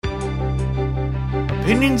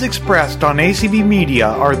opinions expressed on ACB Media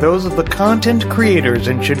are those of the content creators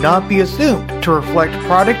and should not be assumed to reflect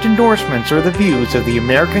product endorsements or the views of the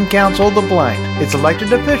American Council of the Blind, its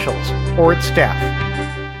elected officials, or its staff.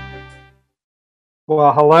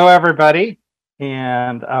 Well, hello everybody,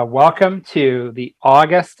 and welcome to the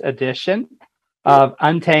August edition of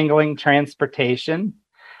Untangling Transportation.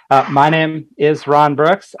 My name is Ron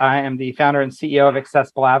Brooks. I am the founder and CEO of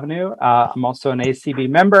Accessible Avenue. I'm also an ACB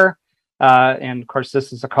member. And of course,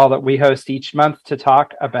 this is a call that we host each month to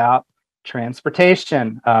talk about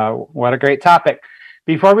transportation. What a great topic.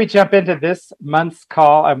 Before we jump into this month's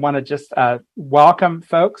call, I want to just welcome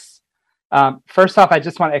folks. First off, I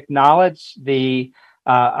just want to acknowledge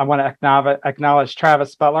acknowledge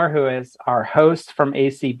Travis Butler, who is our host from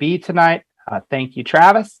ACB tonight. Thank you,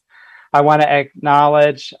 Travis. I want to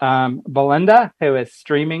acknowledge Belinda, who is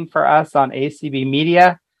streaming for us on ACB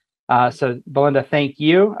Media. So Belinda, thank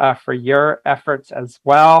you for your efforts as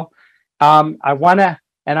well. I'm going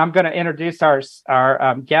to introduce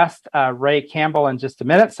our guest, Ray Campbell, in just a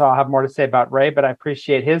minute. So I'll have more to say about Ray, but I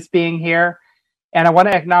appreciate his being here. And I want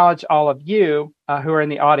to acknowledge all of you who are in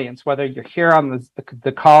the audience, whether you're here on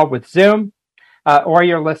the call with Zoom or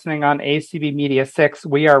you're listening on ACB Media 6.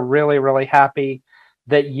 We are really, really happy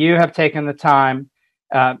that you have taken the time,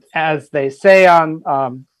 as they say on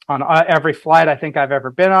every flight I think I've ever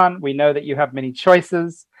been on. We know that you have many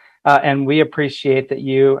choices, and we appreciate that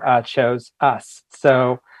you chose us.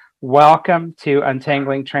 So welcome to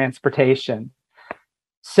Untangling Transportation.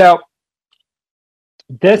 So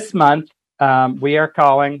this month, we are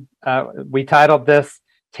we titled this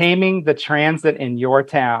Taming the Transit in Your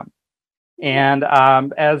Town. And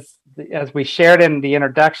as we shared in the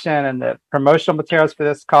introduction and the promotional materials for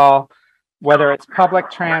this call, whether it's public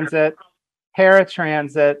transit,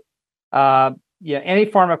 paratransit, any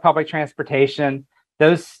form of public transportation,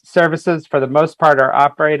 those services for the most part are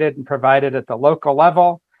operated and provided at the local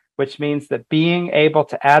level, which means that being able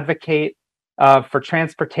to advocate for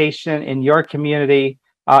transportation in your community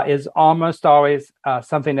is almost always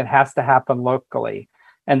something that has to happen locally.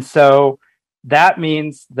 And so that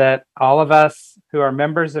means that all of us who are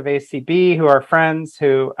members of ACB, who are friends,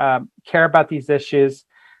 who care about these issues,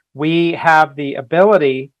 we have the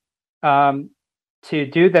ability to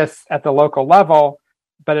do this at the local level,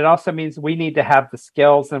 but it also means we need to have the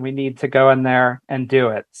skills and we need to go in there and do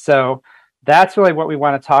it. So that's really what we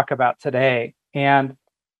want to talk about today. And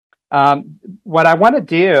what I want to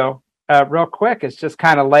do real quick is just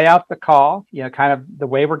kind of lay out the call, kind of the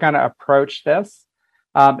way we're going to approach this.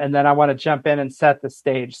 And then I want to jump in and set the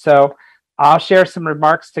stage. So I'll share some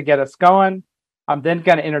remarks to get us going. I'm then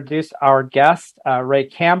going to introduce our guest, Ray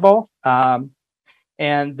Campbell.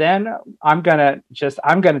 And then I'm going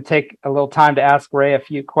to take a little time to ask Ray a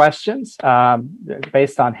few questions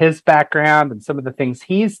based on his background and some of the things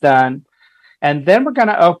he's done. And then we're going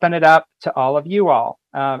to open it up to all of you all.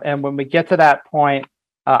 And when we get to that point,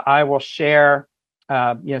 I will share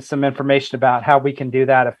some information about how we can do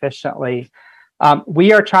that efficiently.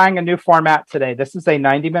 We are trying a new format today. This is a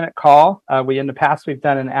 90-minute call. In the past, we've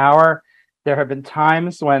done an hour. There have been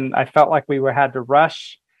times when I felt like we had to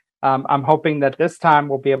rush. I'm hoping that this time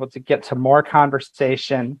we'll be able to get to more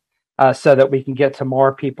conversation so that we can get to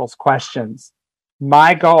more people's questions.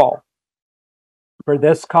 My goal for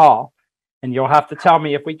this call, and you'll have to tell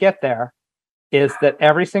me if we get there, is that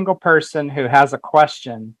every single person who has a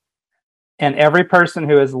question and every person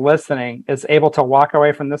who is listening is able to walk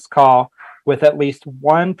away from this call with at least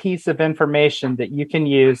one piece of information that you can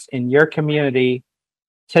use in your community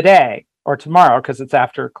today or tomorrow, because it's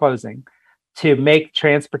after closing, to make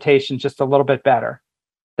transportation just a little bit better.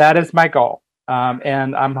 That is my goal.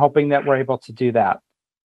 And I'm hoping that we're able to do that.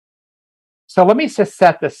 So let me just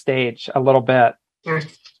set the stage a little bit.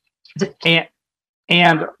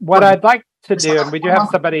 And what I'd like to do, and we do have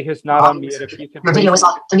somebody who's not on mute. If you can, your video is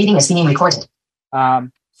off. The meeting is being recorded.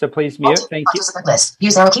 So please mute. Thank you. List.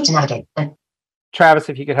 Use arrow key to navigate. Travis,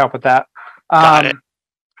 if you could help with that. Got it.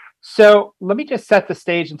 So let me just set the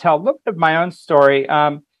stage and tell a little bit of my own story.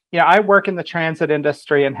 I work in the transit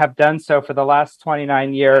industry and have done so for the last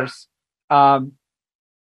 29 years. And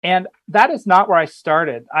that is not where I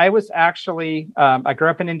started. I was actually, I grew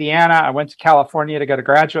up in Indiana. I went to California to go to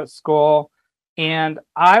graduate school. And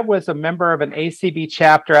I was a member of an ACB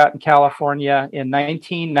chapter out in California in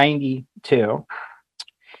 1992.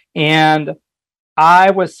 And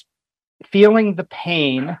I was feeling the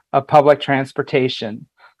pain of public transportation,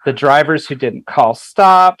 the drivers who didn't call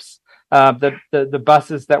stops, the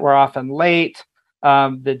buses that were often late,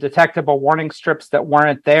 the detectable warning strips that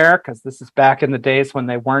weren't there, because this is back in the days when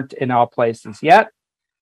they weren't in all places yet.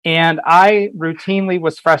 And I routinely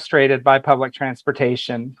was frustrated by public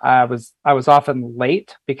transportation. I was often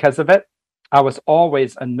late because of it. I was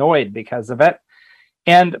always annoyed because of it.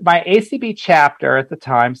 And my ACB chapter at the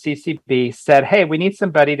time, CCB, said, "Hey, we need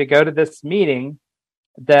somebody to go to this meeting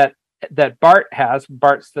that BART has.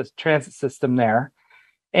 BART's the transit system there,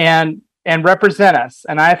 and represent us."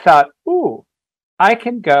 And I thought, "Ooh, I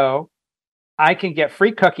can go. I can get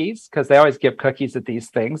free cookies," because they always give cookies at these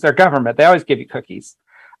things. They're government. They always give you cookies.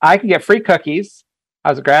 I can get free cookies. I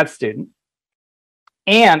was a grad student,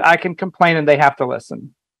 and I can complain, and they have to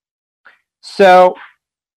listen. So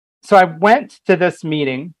I went to this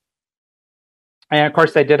meeting, and of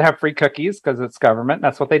course they did have free cookies because it's government.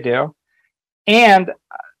 That's what they do. And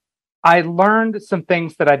I learned some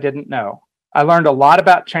things that I didn't know. I learned a lot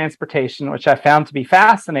about transportation, which I found to be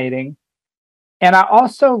fascinating. And I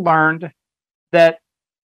also learned that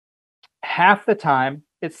half the time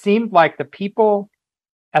it seemed like the people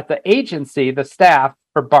at the agency, the staff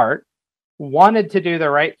for BART, wanted to do the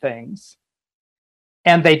right things,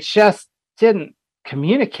 and they just didn't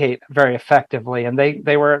communicate very effectively. And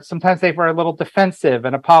they were sometimes they were a little defensive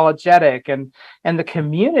and apologetic, and the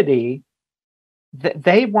community,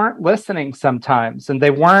 they weren't listening sometimes, and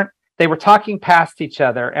they were talking past each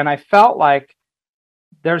other. And I felt like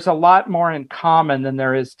there's a lot more in common than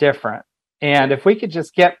there is different. And if we could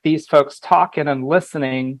just get these folks talking and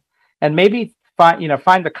listening, and maybe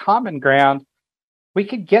find the common ground, we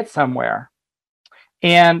could get somewhere.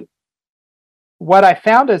 And what I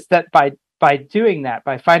found is that by doing that,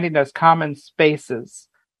 by finding those common spaces,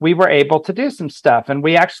 we were able to do some stuff, and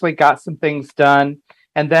we actually got some things done.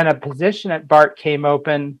 And then a position at BART came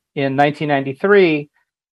open in 1993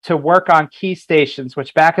 to work on key stations,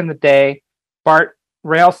 which back in the day, BART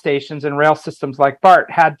rail stations and rail systems like BART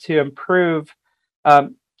had to improve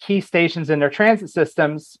key stations in their transit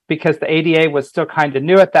systems because the ADA was still kind of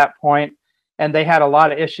new at that point, and they had a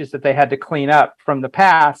lot of issues that they had to clean up from the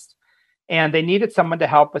past. And they needed someone to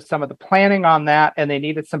help with some of the planning on that, and they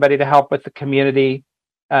needed somebody to help with the community,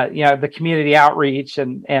 the community outreach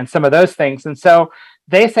and some of those things. And so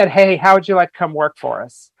they said, "Hey, how would you like to come work for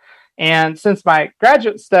us?" And since my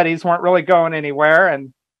graduate studies weren't really going anywhere,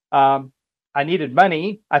 and I needed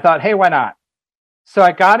money, I thought, hey, why not? So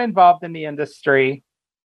I got involved in the industry.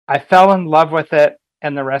 I fell in love with it,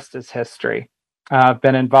 and the rest is history. I've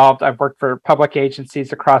been involved. I've worked for public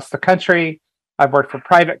agencies across the country. I've worked for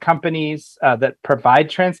private companies that provide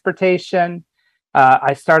transportation.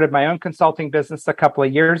 I started my own consulting business a couple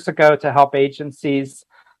of years ago to help agencies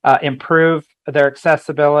improve their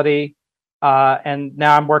accessibility. And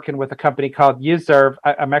now I'm working with a company called Userve.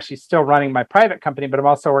 I'm actually still running my private company, but I'm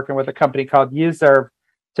also working with a company called Userve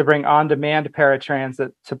to bring on-demand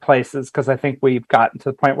paratransit to places, because I think we've gotten to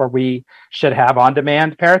the point where we should have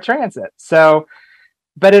on-demand paratransit. So,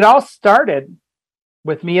 but it all started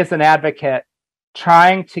with me as an advocate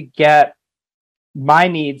trying to get my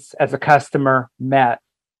needs as a customer met.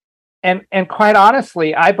 And quite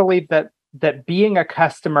honestly, I believe that being a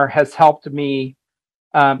customer has helped me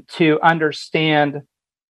to understand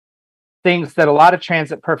things that a lot of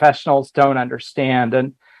transit professionals don't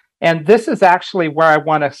understand. And this is actually where I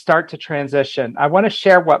want to start to transition. I want to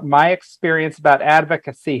share what my experience about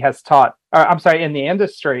advocacy has taught, in the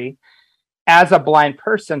industry as a blind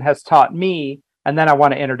person has taught me. And then I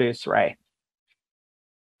want to introduce Ray.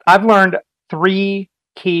 I've learned 3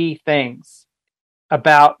 key things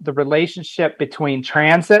about the relationship between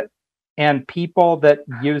transit and people that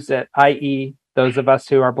use it, i.e., those of us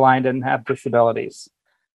who are blind and have disabilities.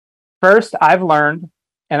 First, I've learned,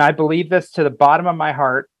 and I believe this to the bottom of my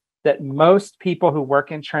heart, that most people who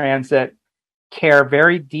work in transit care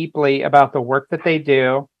very deeply about the work that they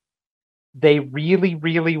do. They really,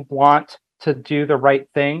 really want to do the right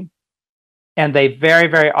thing, and they very,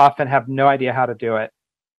 very often have no idea how to do it.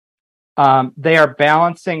 They are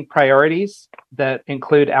balancing priorities that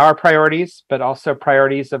include our priorities, but also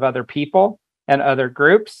priorities of other people and other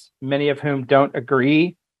groups, many of whom don't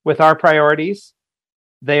agree with our priorities.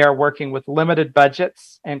 They are working with limited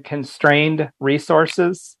budgets and constrained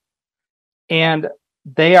resources. And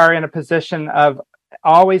they are in a position of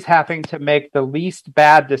always having to make the least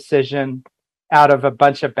bad decision out of a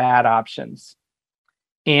bunch of bad options.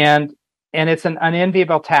 And it's an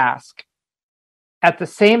unenviable task. At the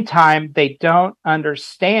same time, they don't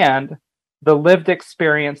understand the lived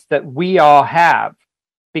experience that we all have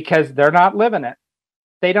because they're not living it.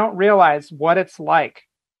 They don't realize what it's like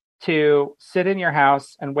to sit in your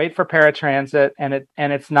house and wait for paratransit and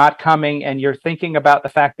it's not coming, and you're thinking about the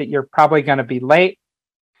fact that you're probably going to be late.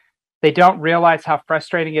 They don't realize how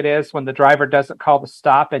frustrating it is when the driver doesn't call the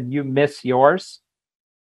stop and you miss yours.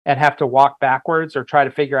 and have to walk backwards or try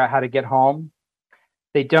to figure out how to get home.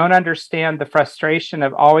 They don't understand the frustration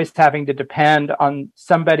of always having to depend on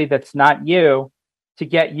somebody that's not you to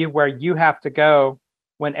get you where you have to go,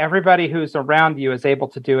 when everybody who's around you is able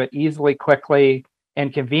to do it easily, quickly,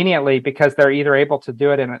 and conveniently, because they're either able to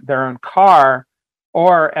do it in their own car,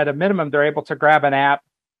 or at a minimum, they're able to grab an app,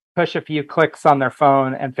 push a few clicks on their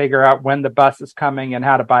phone, and figure out when the bus is coming and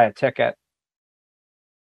how to buy a ticket.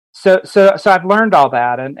 So I've learned all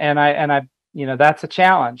that, and I that's a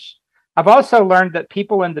challenge. I've also learned that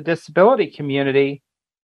people in the disability community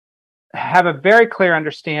have a very clear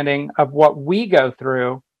understanding of what we go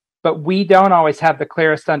through, but we don't always have the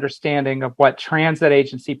clearest understanding of what transit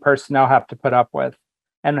agency personnel have to put up with,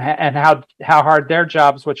 and how hard their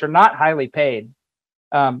jobs, which are not highly paid,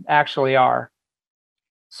 actually are.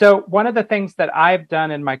 So one of the things that I've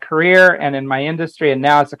done in my career and in my industry, and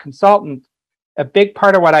now as a consultant, a big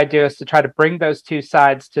part of what I do is to try to bring those two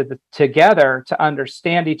sides together to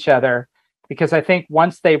understand each other, because I think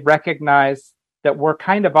once they recognize that we're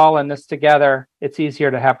kind of all in this together, it's easier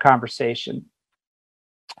to have conversation.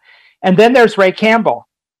 And then there's Ray Campbell.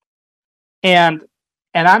 And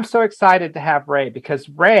I'm so excited to have Ray, because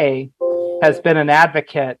Ray has been an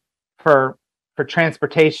advocate for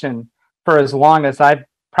transportation for as long as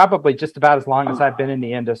probably just about as long as I've been in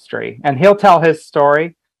the industry. And he'll tell his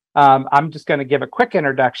story. I'm just going to give a quick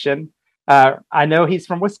introduction. I know he's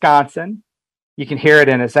from Wisconsin. You can hear it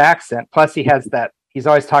in his accent. Plus, he's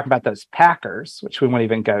always talking about those Packers, which we won't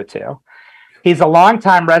even go to. He's a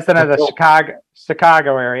longtime resident of the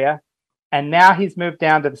Chicago area, and now he's moved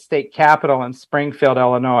down to the state capitol in Springfield,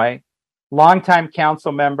 Illinois. Longtime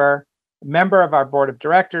council member of our board of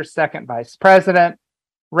directors, second vice president.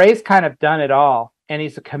 Ray's kind of done it all, and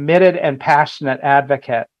he's a committed and passionate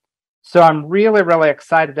advocate. So I'm really, really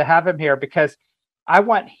excited to have him here, because I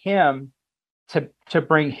want him to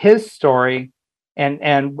bring his story,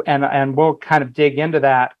 and we'll kind of dig into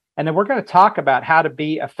that. And then we're going to talk about how to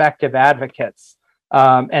be effective advocates.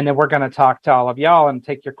 And then we're going to talk to all of y'all and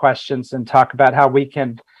take your questions and talk about how we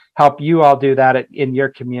can help you all do that in your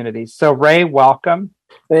communities. So Ray, welcome.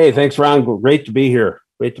 Hey, thanks, Ron. Great to be here.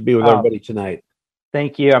 Great to be with everybody tonight.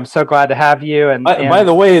 Thank you. I'm so glad to have you. And by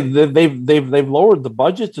the way, they've lowered the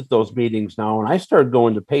budgets at those meetings now. When I started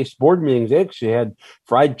going to PACE board meetings, they actually had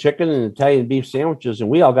fried chicken and Italian beef sandwiches, and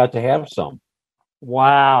we all got to have some.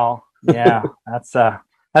 Wow. Yeah,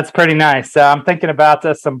 that's pretty nice. I'm thinking about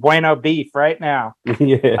some bueno beef right now.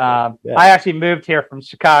 Yeah. I actually moved here from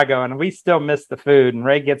Chicago, and we still miss the food, and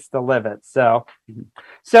Ray gets to live it. So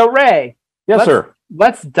Ray. Yes, sir.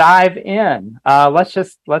 Let's dive in. Let's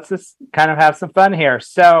just kind of have some fun here.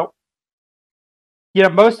 So,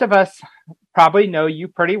 most of us probably know you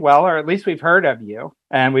pretty well, or at least we've heard of you,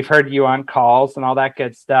 and we've heard you on calls and all that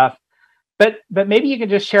good stuff. But maybe you can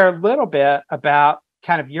just share a little bit about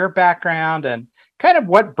kind of your background and kind of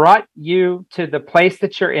what brought you to the place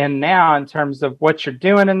that you're in now, in terms of what you're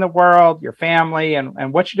doing in the world, your family,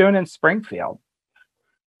 and what you're doing in Springfield.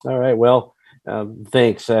 All right. Well,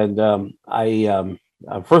 thanks. And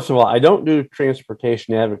first of all, I don't do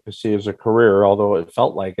transportation advocacy as a career, although it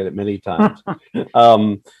felt like it at many times.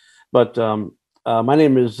 My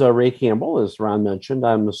name is Ray Campbell, as Ron mentioned.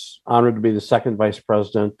 I'm honored to be the second vice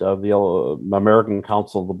president of the American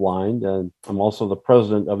Council of the Blind, and I'm also the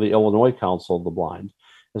president of the Illinois Council of the Blind,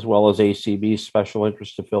 as well as ACB's special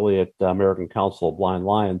interest affiliate, American Council of Blind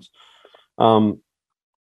Lions.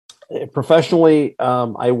 Professionally,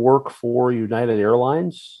 I work for United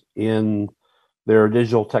Airlines in their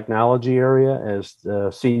digital technology area as the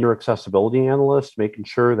senior accessibility analyst, making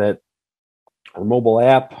sure that our mobile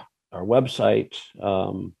app, our website,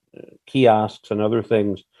 kiosks, and other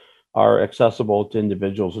things are accessible to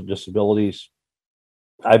individuals with disabilities.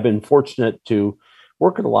 I've been fortunate to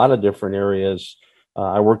work in a lot of different areas.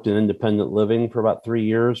 I worked in independent living for about 3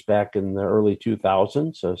 years back in the early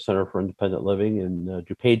 2000s, a Center for Independent Living in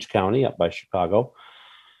DuPage County up by Chicago.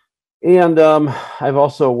 And I've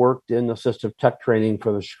also worked in assistive tech training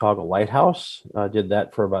for the Chicago Lighthouse. I did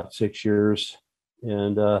that for about 6 years.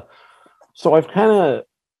 And so I've kind of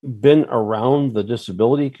been around the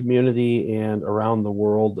disability community and around the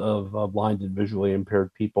world of blind and visually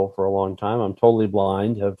impaired people for a long time. I'm totally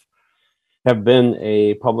blind, have been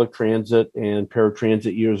a public transit and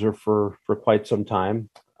paratransit user for quite some time.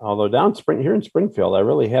 Although here in Springfield, I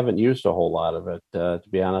really haven't used a whole lot of it, to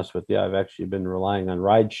be honest with you. I've actually been relying on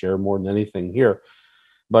rideshare more than anything here.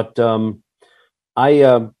 But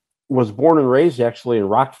I was born and raised actually in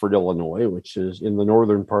Rockford, Illinois, which is in the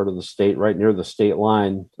northern part of the state, right near the state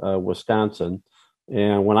line, Wisconsin.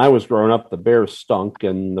 And when I was growing up, the Bears stunk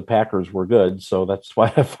and the Packers were good. So that's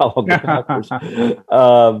why I followed the Packers.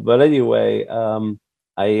 But anyway,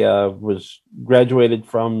 I was graduated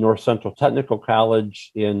from North Central Technical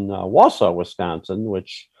College in Wausau, Wisconsin,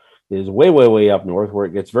 which is way, way, way up north, where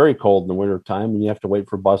it gets very cold in the wintertime and you have to wait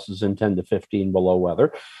for buses in 10 to 15 below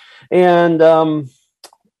weather. And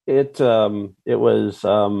it was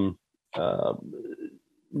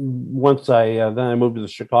once then I moved to the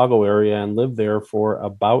Chicago area and lived there for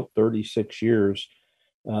about 36 years,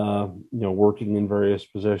 working in various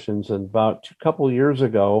positions. And about a couple of years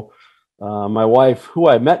ago, my wife, who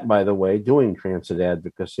I met, by the way, doing transit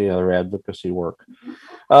advocacy, other advocacy work,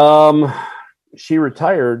 she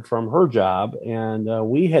retired from her job, and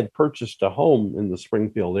we had purchased a home in the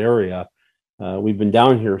Springfield area. We've been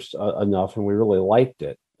down here enough, and we really liked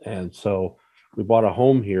it. And so we bought a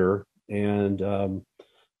home here, and a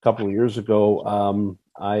couple of years ago,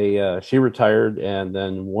 she retired, and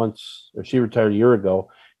then she retired a year ago.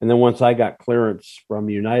 And then once I got clearance from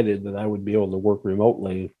United that I would be able to work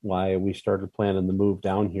remotely, we started planning the move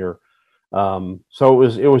down here. So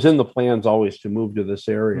it was in the plans always to move to this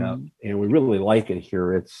area, and we really like it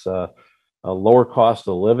here. It's a lower cost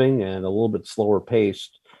of living and a little bit slower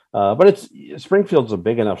paced, but Springfield's a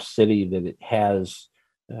big enough city that it has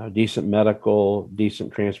decent medical,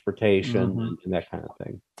 decent transportation, and that kind of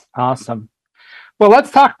thing. Awesome. Well,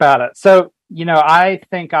 let's talk about it. So, I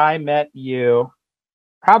think I met you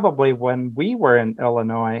probably when we were in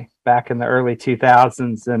Illinois back in the early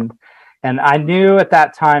 2000s. And I knew at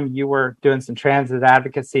that time you were doing some transit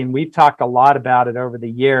advocacy, and we've talked a lot about it over the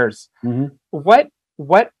years. What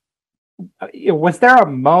was there a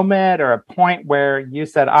moment or a point where you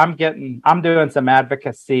said, I'm doing some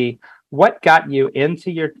advocacy? What got you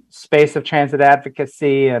into your space of transit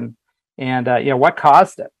advocacy, and what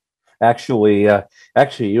caused it? Actually,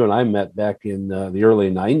 you and I met back in the early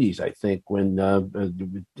 90s, I think, when at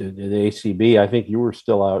ACB. I think you were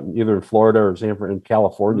still out either in Florida or in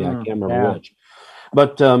California. I can't remember which.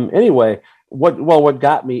 But anyway, what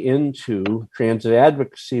got me into transit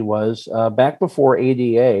advocacy was back before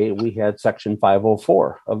ADA, we had Section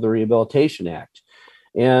 504 of the Rehabilitation Act.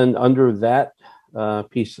 And under that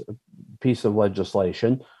piece of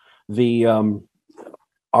legislation, in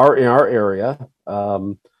our area,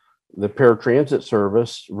 the paratransit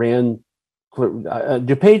service ran.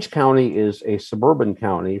 DuPage County is a suburban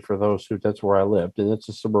county for that's where I lived, and it's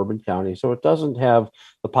a suburban county, so it doesn't have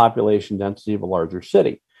the population density of a larger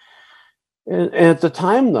city. And at the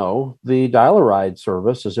time, though, the Dial-A-Ride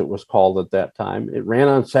service, as it was called at that time, it ran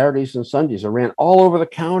on Saturdays and Sundays. It ran all over the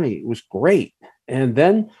county. It was great. And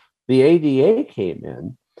then the ADA came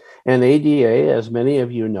in, and ADA, as many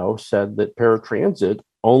of you know, said that paratransit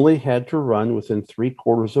only had to run within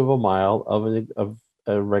 3/4 of a mile of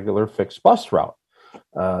a regular fixed bus route,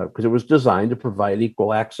 because it was designed to provide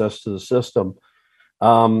equal access to the system.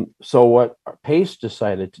 So what PACE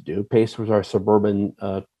decided to do, PACE was our suburban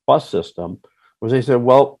bus system, was they said,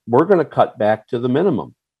 well, we're going to cut back to the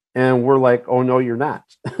minimum. And we're like, oh, no, you're not.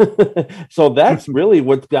 So that's really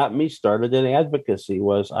what got me started in advocacy.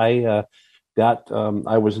 Was I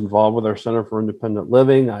was involved with our Center for Independent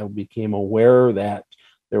Living. I became aware that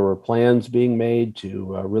there were plans being made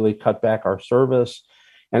to really cut back our service.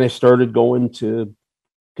 And I started going to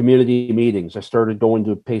community meetings. I started going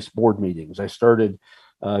to PACE board meetings. I started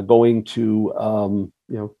going to,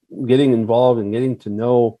 getting involved and getting to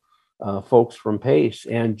know folks from PACE,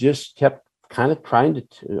 and just kept kind of trying to,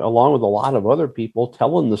 along with a lot of other people,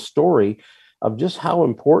 telling the story of just how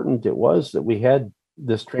important it was that we had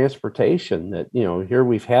this transportation, that, here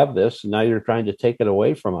we've had this, and now you're trying to take it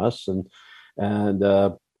away from us. And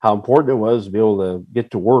how important it was to be able to get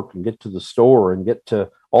to work and get to the store and get to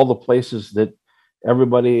all the places that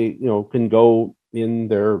everybody, can go in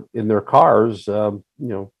their cars,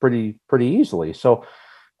 pretty easily. So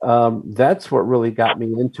that's what really got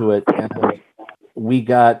me into it. And we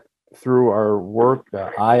got through our work,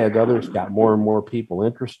 I and others got more and more people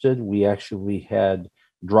interested. We actually had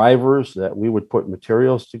drivers that we would put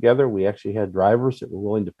materials together. We actually had drivers that were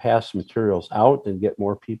willing to pass materials out and get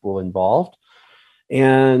more people involved.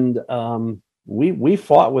 And we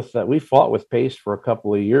fought with that. We fought with PACE for a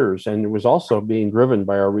couple of years, and it was also being driven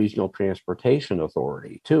by our regional transportation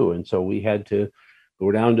authority too. And so we had to go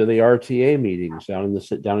down to the RTA meetings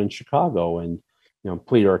down in Chicago and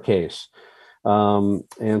plead our case.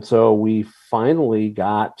 And so we finally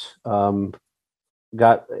got a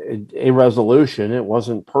resolution. It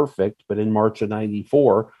wasn't perfect, but in March of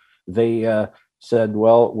 '94, they said,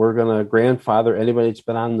 well, we're going to grandfather anybody that's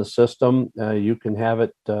been on the system. You can have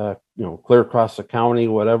it, clear across the county,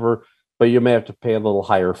 whatever, but you may have to pay a little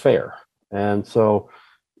higher fare. And so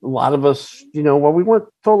a lot of us, well, we weren't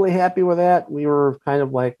totally happy with that. We were kind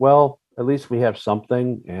of like, well, at least we have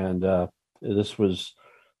something. And it was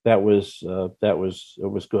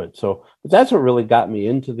good. So but that's what really got me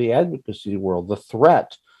into the advocacy world, the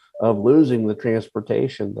threat of losing the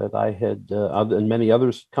transportation that I had and many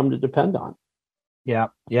others come to depend on. Yeah.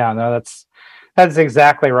 No, that's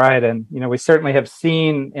exactly right. And, we certainly have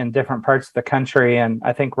seen in different parts of the country. And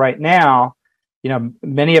I think right now,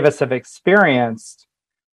 many of us have experienced,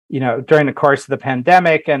 during the course of the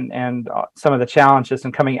pandemic and some of the challenges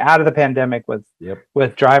and coming out of the pandemic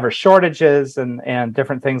with driver shortages and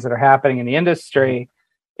different things that are happening in the industry.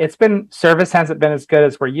 Service hasn't been as good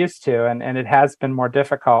as we're used to, and it has been more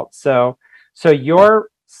difficult. So your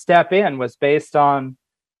step in was based on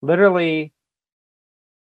literally,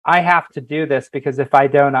 I have to do this because if I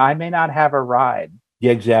don't, I may not have a ride.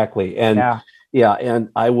 Yeah, exactly. And and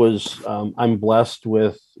I'm blessed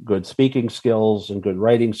with good speaking skills and good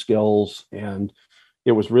writing skills. And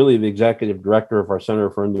it was really the executive director of our Center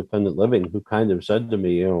for Independent Living who kind of said to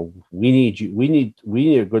me, we need you, we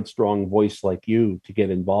need a good, strong voice like you to get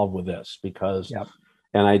involved with this because,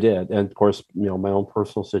 and I did. And of course, my own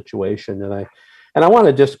personal situation. And I want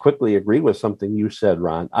to just quickly agree with something you said,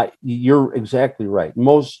 Ron. You're exactly right.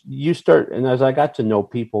 And as I got to know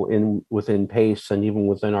people within PACE and even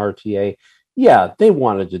within RTA, they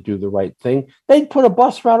wanted to do the right thing. They'd put a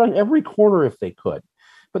bus route on every corner if they could,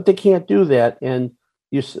 but they can't do that. And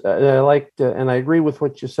and I agree with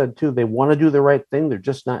what you said too. They want to do the right thing. They're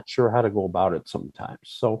just not sure how to go about it sometimes.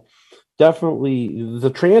 So definitely the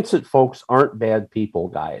transit folks aren't bad people,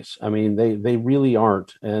 guys. I mean, they really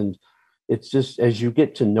aren't. And it's just as you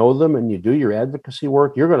get to know them and you do your advocacy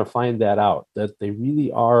work, you're going to find that out, that they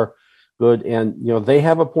really are good. And, they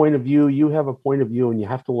have a point of view, you have a point of view, and you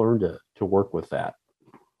have to learn to work with that.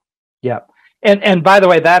 Yeah. And by the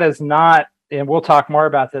way, that is not, and we'll talk more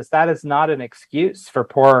about this, that is not an excuse for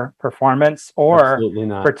poor performance or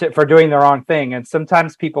for doing the wrong thing. And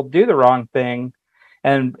sometimes people do the wrong thing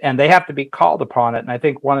and they have to be called upon it. And I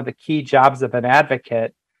think one of the key jobs of an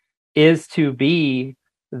advocate is to be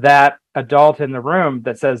that adult in the room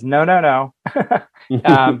that says, no,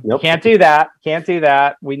 can't do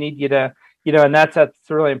that. We need you to, and that's a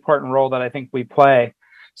really important role that I think we play.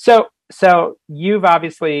 So you've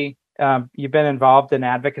obviously, you've been involved in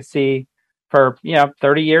advocacy for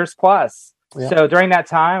 30 years plus. Yeah. So during that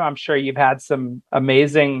time, I'm sure you've had some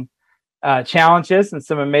amazing challenges and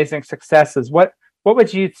some amazing successes. What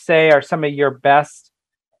would you say are some of your best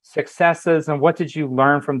successes, and what did you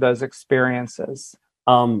learn from those experiences?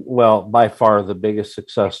 Well, by far the biggest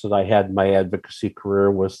success that I had in my advocacy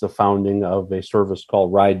career was the founding of a service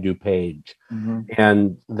called Ride DuPage. Mm-hmm.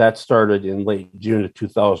 And that started in late June of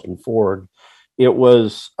 2004. It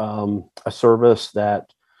was a service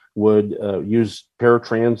that would use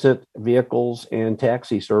paratransit vehicles and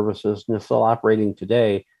taxi services, and they're still operating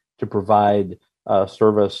today, to provide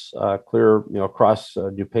service clear, across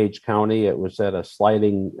DuPage County. It was at a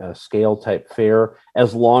sliding scale type fare,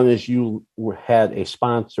 as long as you had a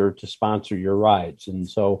sponsor to sponsor your rides. And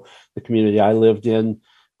so the community I lived in,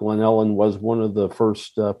 Glen Ellen, was one of the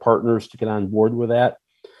first partners to get on board with that.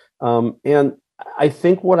 And I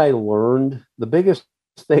think what I learned, the biggest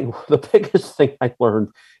thing I learned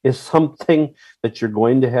is something that you're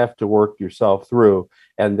going to have to work yourself through.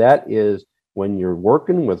 And that is, when you're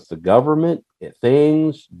working with the government,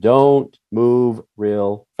 things don't move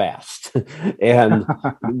real fast. And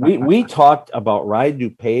we talked about Ride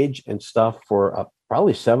DuPage and stuff for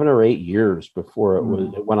probably 7 or 8 years before it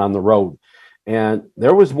went on the road. And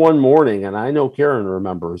there was one morning, and I know Karen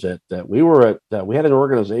remembers it, that we had an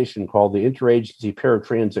organization called the Interagency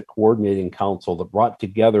Paratransit Coordinating Council that brought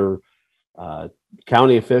together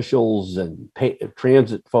county officials and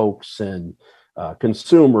transit folks and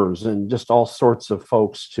consumers and just all sorts of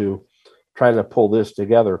folks to try to pull this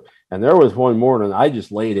together. And there was one morning I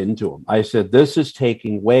just laid into them. I said, this is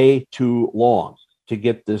taking way too long to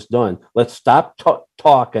get this done. Let's stop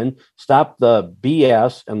talking, stop the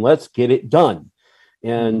BS, and let's get it done.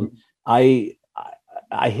 And I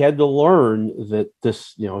had to learn that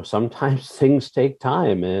this, sometimes things take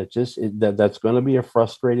time, and that's going to be a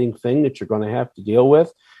frustrating thing that you're going to have to deal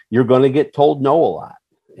with. You're going to get told no a lot,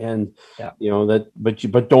 and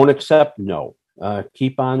but don't accept no.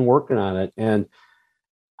 Keep on working on it. And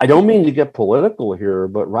I don't mean to get political here,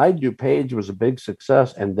 but Ride DuPage was a big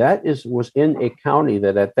success, and that was in a county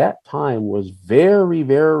that at that time was very,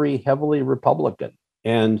 very heavily Republican.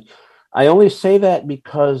 And I only say that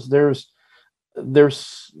because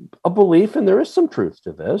there's a belief, and there is some truth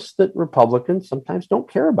to this, that Republicans sometimes don't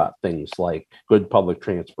care about things like good public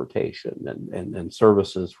transportation and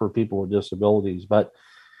services for people with disabilities. But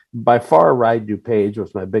by far, Ride DuPage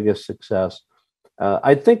was my biggest success.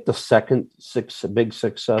 I think the second big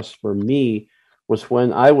success for me was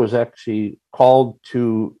when I was actually called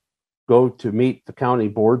to go to meet the county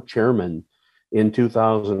board chairman in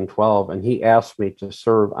 2012, and he asked me to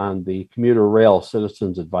serve on the Commuter Rail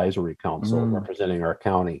Citizens Advisory Council representing our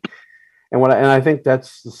county. And I think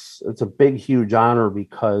it's a big, huge honor,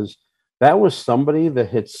 because that was somebody that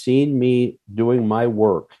had seen me doing my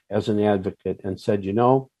work as an advocate and said,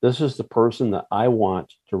 this is the person that I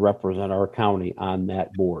want to represent our county on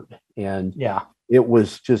that board. And it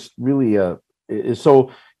was just really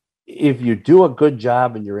so if you do a good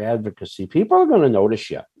job in your advocacy, people are going to notice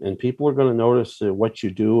you, and people are going to notice what you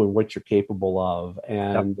do and what you're capable of.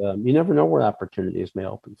 And you never know where opportunities may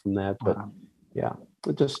open from that. But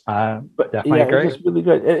it just, definitely agree. It's really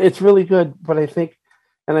good. It's really good. But I think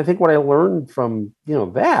what I learned from,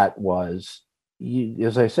 that was,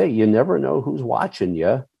 as I say, you never know who's watching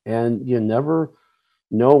you, and you never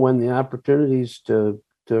know when the opportunities to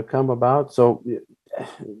come about. So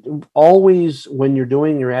always, when you're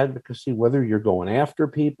doing your advocacy, whether you're going after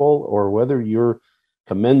people or whether you're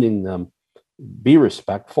commending them, be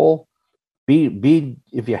respectful. Be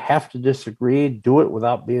if you have to disagree, do it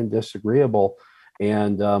without being disagreeable.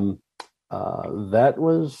 And that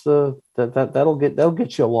was that'll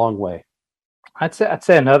get you a long way. I'd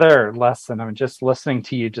say another lesson, I mean, just listening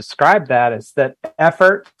to you describe that, is that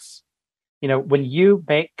efforts, when you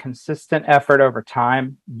make consistent effort over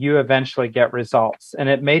time, you eventually get results. And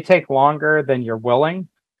it may take longer than you're willing,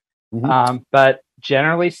 but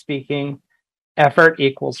generally speaking, effort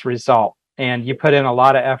equals result. And you put in a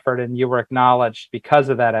lot of effort, and you were acknowledged because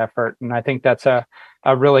of that effort. And I think that's a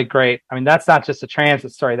really great, I mean, that's not just a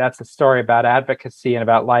transit story. That's a story about advocacy and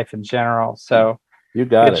about life in general. So you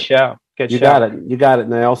got good it. show. Good you show. got it. You got it.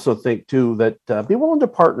 And I also think too that be willing to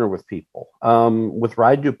partner with people. With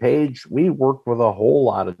Ride DuPage, we work with a whole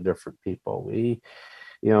lot of different people.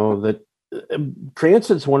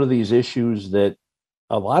 Transit's one of these issues that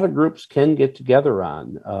a lot of groups can get together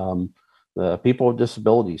on. People with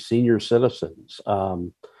disabilities, senior citizens,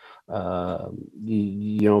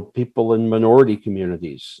 people in minority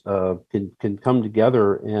communities can come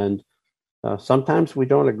together, and sometimes we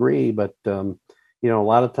don't agree, but a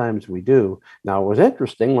lot of times we do. Now, it was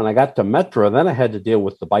interesting when I got to Metro, then I had to deal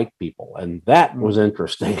with the bike people, and that was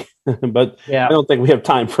interesting. But I don't think we have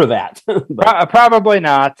time for that. Probably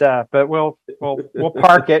not, but we'll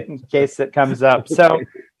park it in case it comes up. So,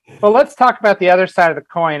 well, let's talk about the other side of the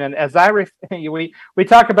coin. And as we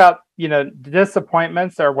talk about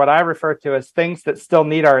disappointments, or what I refer to as things that still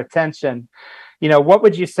need our attention. What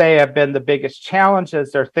would you say have been the biggest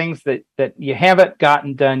challenges, or things that you haven't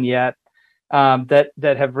gotten done yet? That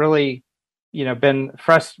have really, been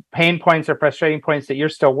pain points or frustrating points that you're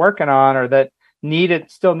still working on, or that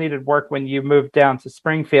still needed work when you moved down to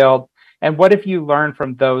Springfield. And what have you learned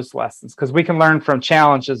from those lessons? Because we can learn from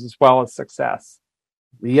challenges as well as success.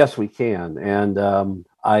 Yes, we can. And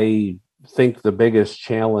I think the biggest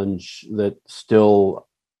challenge that still,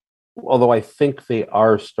 although I think they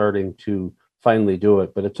are starting to finally do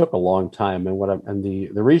it, but it took a long time. And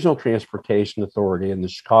the Regional Transportation Authority in the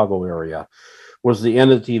Chicago area was the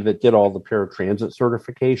entity that did all the paratransit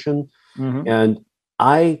certification. And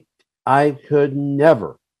I could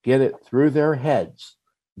never get it through their heads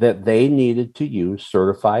that they needed to use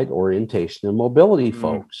certified orientation and mobility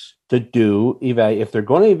folks to do if they're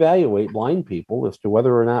going to evaluate blind people as to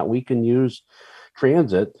whether or not we can use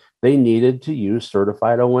transit. They needed to use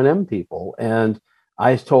certified O&M people. And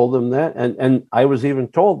I told them that, and I was even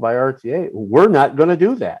told by RTA, we're not going to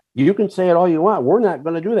do that. You can say it all you want. We're not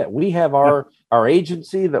going to do that. We have our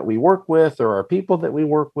agency that we work with, or our people that we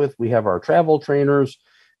work with. We have our travel trainers,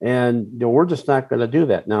 and we're just not going to do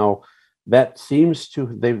that. Now, that seems to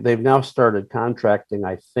they've now started contracting,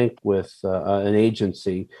 I think, with an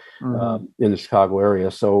agency in the Chicago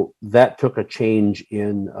area. So that took a change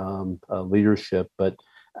in leadership, but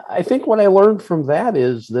I think what I learned from that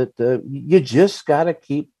is that you just got to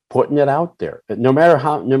keep putting it out there. No matter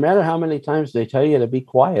how many times they tell you to be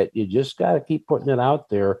quiet, you just got to keep putting it out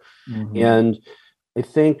there. And I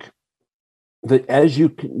think that as you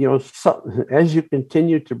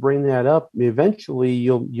continue to bring that up, eventually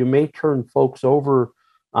you may turn folks over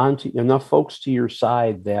onto enough folks to your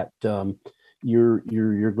side that you're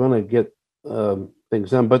going to get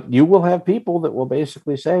things done. But you will have people that will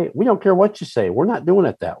basically say, we don't care what you say, we're not doing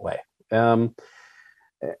it that way.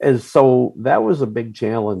 and so that was a big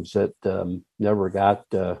challenge that never got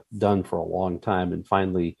done for a long time, and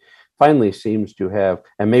finally seems to have.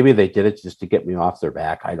 And maybe they did it just to get me off their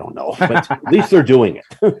back. I don't know, but at least they're doing it.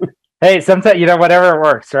 Hey, sometimes, whatever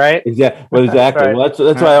works, right? Exactly. Well, exactly. Right. Well, that's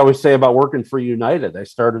what I always say about working for United. I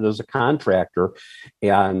started as a contractor,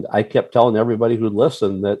 and I kept telling everybody who'd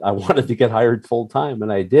listen that I wanted to get hired full time,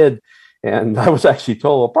 and I did. And I was actually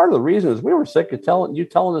told, well, part of the reason is we were sick of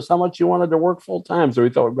telling us how much you wanted to work full time, so we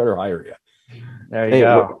thought we better hire you. There you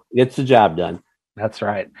go. Gets the job done. That's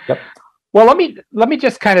right. Yep. Well, let me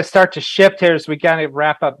just kind of start to shift here as we kind of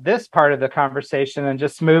wrap up this part of the conversation and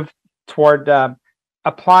just move toward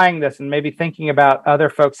applying this and maybe thinking about other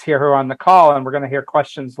folks here who are on the call, and we're going to hear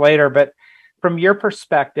questions later. But from your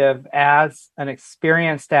perspective as an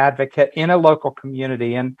experienced advocate in a local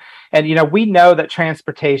community, and we know that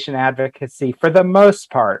transportation advocacy, for the most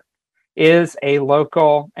part, is a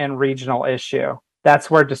local and regional issue. That's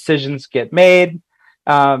where decisions get made.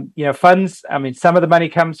 Funds, some of the money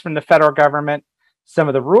comes from the federal government. Some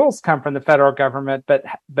of the rules come from the federal government,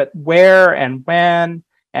 but where and when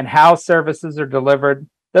and how services are delivered,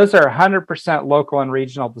 those are 100% local and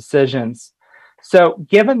regional decisions. So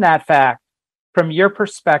given that fact, from your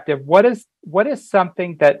perspective, what is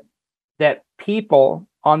something that people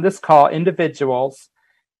on this call, individuals,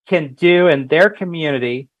 can do in their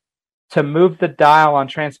community to move the dial on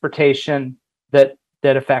transportation that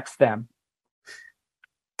affects them?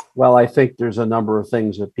 Well, I think there's a number of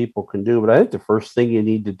things that people can do, but I think the first thing you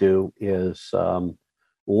need to do is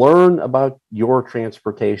learn about your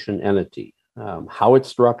transportation entity, how it's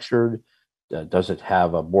structured. Does it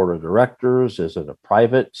have a board of directors? Is it a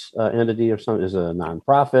private entity or something? Is it a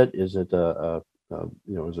nonprofit? Is it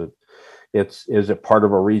is it part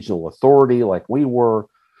of a regional authority like we were?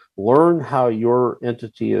 Learn how your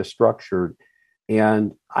entity is structured.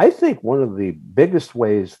 And I think one of the biggest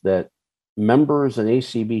ways that members and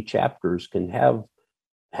ACB chapters can have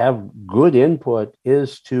good input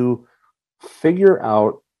is to figure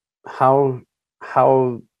out how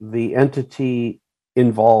the entity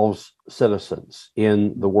involves citizens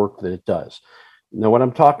in the work that it does. Now, what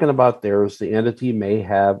I'm talking about there is the entity may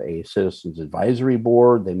have a citizens advisory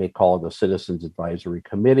board. They may call it a citizens advisory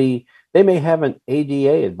committee. They may have an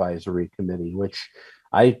ADA advisory committee, which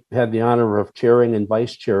I had the honor of chairing and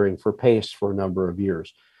vice chairing for PACE for a number of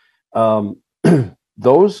years.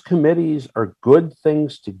 Those committees are good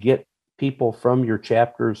things to get people from your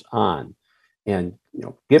chapters on, and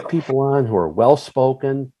get people on who are well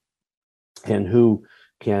spoken and who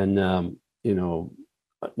can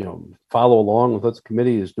follow along with what the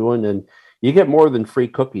committee is doing. And you get more than free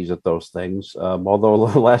cookies at those things. Although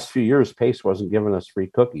the last few years PACE wasn't giving us free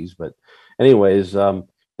cookies, but anyways,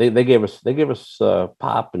 they gave us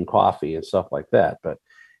pop and coffee and stuff like that. But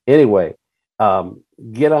anyway,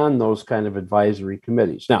 get on those kind of advisory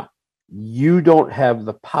committees. Now, you don't have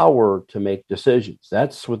the power to make decisions.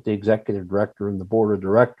 That's what the executive director and the board of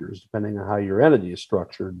directors, depending on how your entity is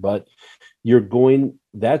structured. But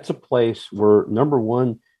that's a place where, number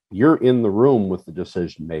one, you're in the room with the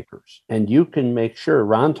decision makers, and you can make sure.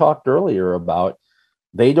 Ron talked earlier about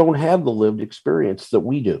they don't have the lived experience that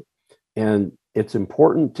we do. And it's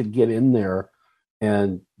important to get in there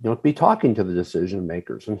and be talking to the decision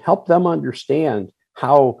makers and help them understand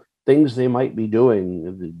how things they might be doing,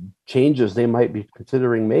 the changes they might be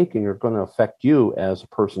considering making, are going to affect you as a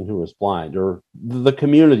person who is blind, or the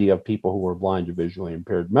community of people who are blind or visually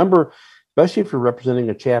impaired. Remember, especially if you're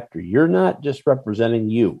representing a chapter, you're not just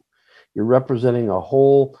representing you. You're representing a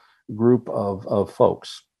whole group of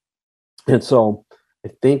folks. And so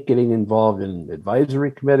I think getting involved in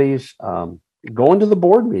advisory committees, going to the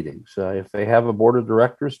board meetings. If they have a board of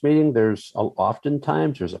directors meeting,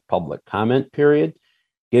 oftentimes there's a public comment period.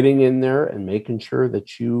 Getting in there and making sure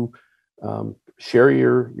that you share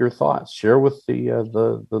your thoughts, share with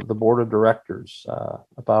the board of directors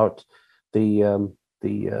about the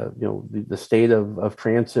state of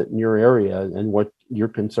transit in your area and what your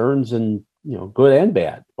concerns, and good and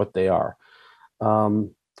bad, what they are.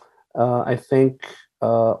 I think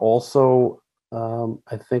also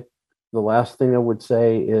I think the last thing I would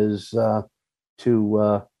say is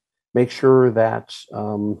to make sure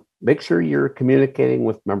you're communicating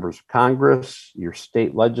with members of Congress, your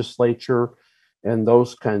state legislature, and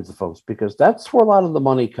those kinds of folks, because that's where a lot of the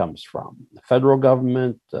money comes from. The federal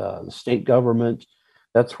government, the state government,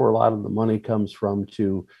 that's where a lot of the money comes from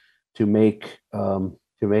to make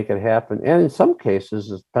it happen. And in some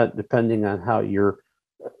cases, depending on how your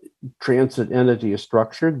transit entity is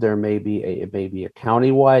structured, there may be a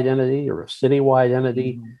county-wide entity or a city-wide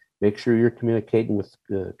entity. Mm-hmm. Make sure you're communicating with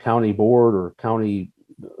the county board or county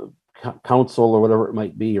council or whatever it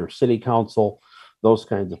might be, or city council, those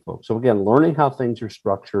kinds of folks. So again, learning how things are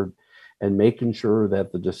structured and making sure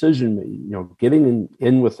that the decision, getting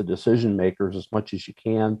in with the decision makers as much as you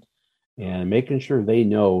can, and making sure they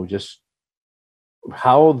know just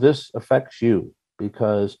how this affects you,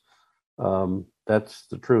 because that's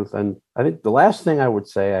the truth. And I think the last thing I would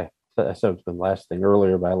say, I said it's been the last thing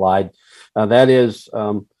earlier, but I lied. That is,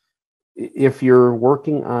 if you're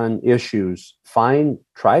working on issues,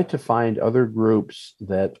 try to find other groups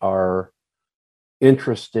that are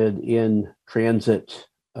interested in transit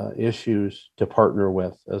issues to partner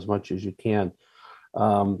with as much as you can,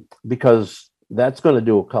 because that's going to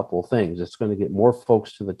do a couple of things. It's going to get more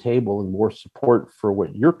folks to the table and more support for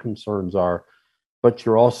what your concerns are, but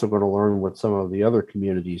you're also going to learn what some of the other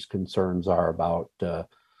communities' concerns are about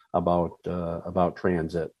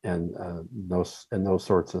transit and those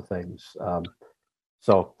sorts of things.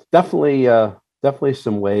 So definitely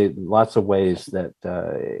lots of ways that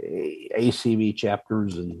ACB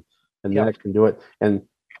chapters and that can do it. And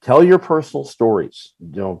tell your personal stories.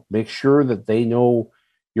 Make sure that they know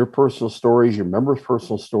your personal stories, your members'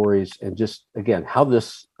 personal stories, and just again how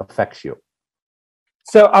this affects you.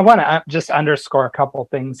 So I want to just underscore a couple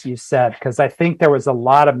things you said, because I think there was a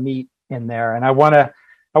lot of meat in there, and I want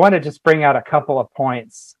to just bring out a couple of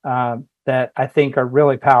points that I think are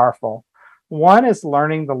really powerful. One is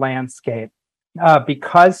learning the landscape.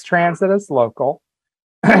 Because transit is local,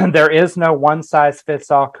 there is no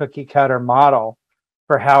one-size-fits-all cookie-cutter model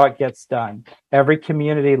for how it gets done. Every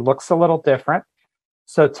community looks a little different.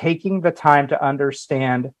 So taking the time to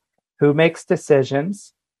understand who makes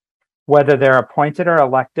decisions, whether they're appointed or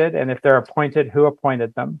elected, and if they're appointed, who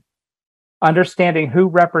appointed them. Understanding who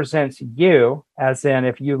represents you, as in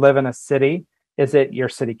if you live in a city, is it your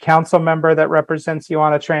city council member that represents you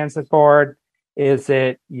on a transit board? Is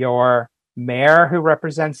it your mayor who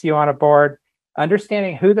represents you on a board?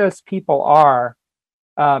 Understanding who those people are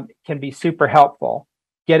can be super helpful.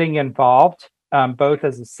 Getting involved, both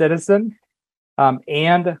as a citizen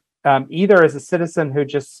and either as a citizen who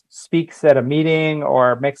just speaks at a meeting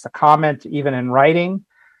or makes a comment, even in writing,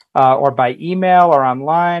 or by email or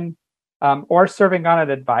online, or serving on an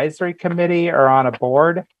advisory committee or on a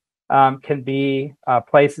board can be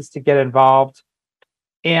places to get involved.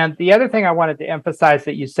 And the other thing I wanted to emphasize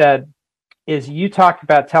that you said is you talked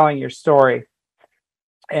about telling your story.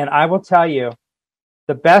 And I will tell you,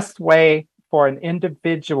 the best way for an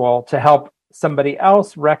individual to help somebody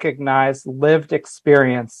else recognize lived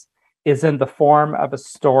experience is in the form of a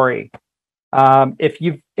story. If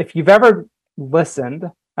you've ever listened,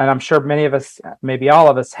 and I'm sure many of us, maybe all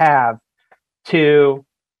of us have, to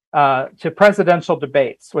presidential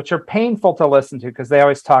debates, which are painful to listen to because they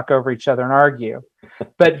always talk over each other and argue,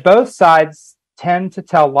 but both sides tend to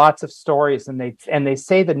tell lots of stories, and they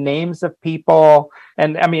say the names of people,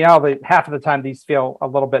 and I mean, half of the time these feel a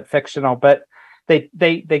little bit fictional, but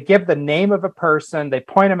they give the name of a person, they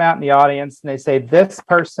point them out in the audience, and they say this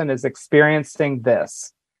person is experiencing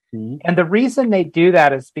this. Mm-hmm. And the reason they do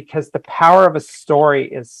that is because the power of a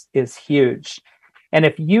story is huge. And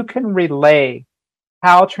if you can relay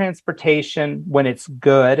how transportation, when it's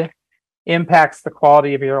good, impacts the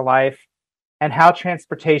quality of your life, and how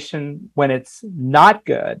transportation, when it's not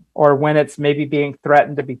good, or when it's maybe being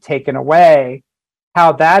threatened to be taken away,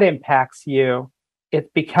 how that impacts you,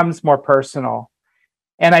 it becomes more personal.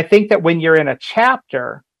 And I think that when you're in a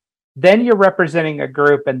chapter, then you're representing a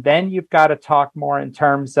group, and then you've got to talk more in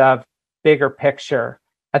terms of bigger picture.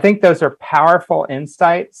 I think those are powerful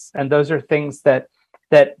insights, and those are things that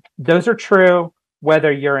those are true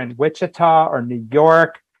whether you're in Wichita or New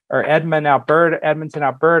York or Edmonton,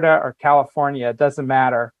 Alberta, or California. It doesn't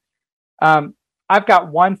matter. I've got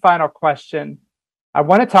one final question. I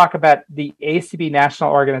want to talk about the ACB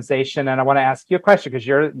National Organization, and I want to ask you a question because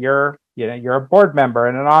you're a board member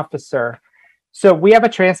and an officer. So we have a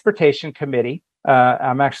transportation committee.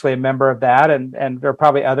 I'm actually a member of that, and there are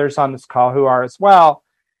probably others on this call who are as well.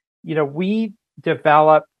 We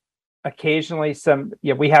develop occasionally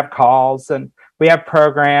we have calls and we have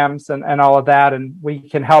programs and all of that, and we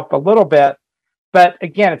can help a little bit. But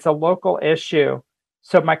again, it's a local issue.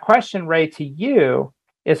 So my question, Ray, to you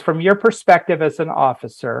is, from your perspective as an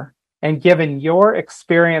officer, and given your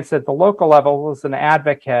experience at the local level as an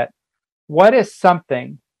advocate, what is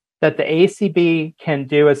something that the ACB can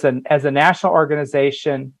do as a national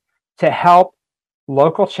organization to help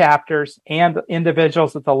local chapters and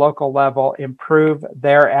individuals at the local level improve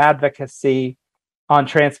their advocacy on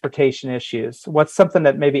transportation issues? What's something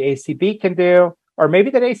that maybe ACB can do, or maybe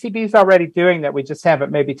that ACB is already doing that we just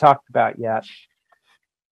haven't maybe talked about yet?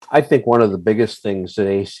 I think one of the biggest things that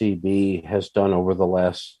ACB has done over the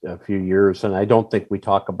last few years, and I don't think we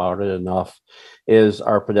talk about it enough, is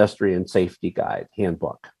our pedestrian safety guide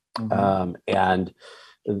handbook. And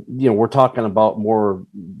we're talking about more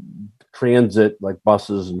transit like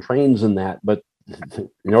buses and trains and that, but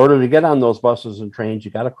in order to get on those buses and trains,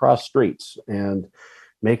 you got to cross streets, and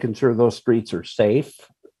making sure those streets are safe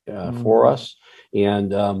for us,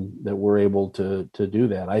 and that we're able to do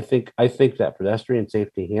that. I think that pedestrian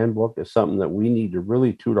safety handbook is something that we need to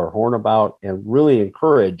really toot our horn about and really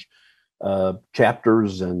encourage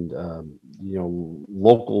chapters and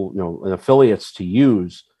local and affiliates to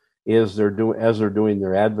use as they're doing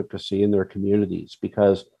their advocacy in their communities.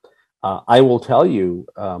 Because I will tell you,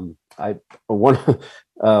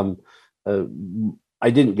 I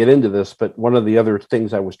didn't get into this, but one of the other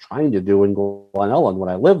things I was trying to do in Glen Ellen when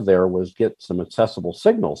I lived there was get some accessible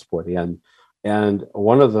signals put in. And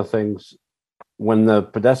one of the things, when the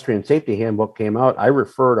pedestrian safety handbook came out, I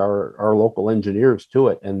referred our local engineers to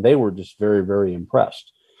it, and they were just very, very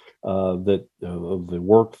impressed of the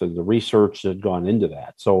work, the research that had gone into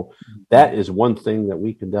that. So that is one thing that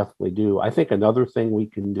we can definitely do. I think another thing we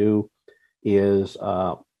can do is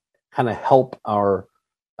kind of help our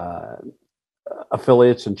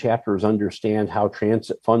affiliates and chapters understand how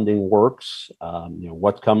transit funding works.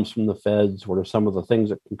 What comes from the feds, what are some of the things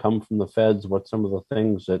that can come from the feds, what some of the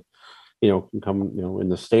things that can come in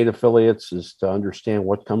the state affiliates, is to understand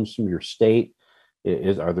what comes from your state.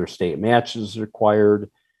 Are there state matches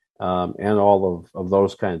required, and all of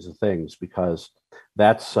those kinds of things, because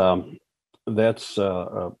that's a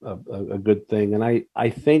good thing. And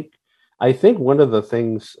I think one of the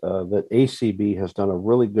things that ACB has done a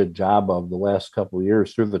really good job of the last couple of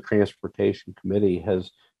years through the Transportation Committee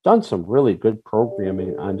has done some really good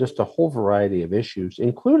programming on just a whole variety of issues,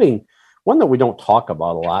 including one that we don't talk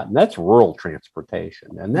about a lot, and that's rural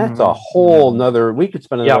transportation. And that's a whole nother, we could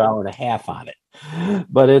spend another hour and a half on it.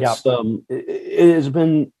 But it's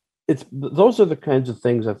those are the kinds of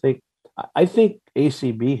things I think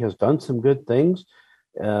ACB has done some good things.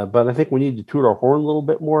 But I think we need to toot our horn a little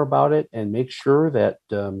bit more about it and make sure that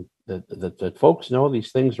that folks know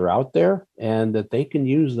these things are out there and that they can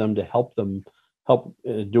use them to help doing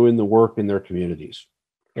the work in their communities.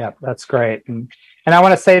 Yeah, that's great. And I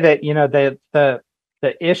want to say that the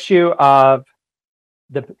issue of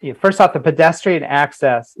first off, the pedestrian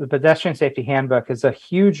access, the pedestrian safety handbook is a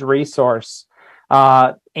huge resource,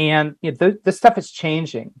 and this stuff is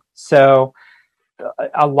changing. So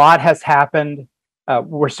a lot has happened.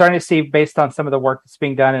 We're starting to see, based on some of the work that's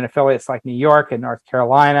being done in affiliates like New York and North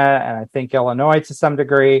Carolina, and I think Illinois to some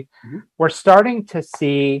degree, we're starting to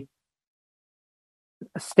see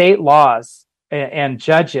state laws and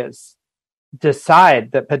judges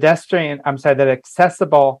decide that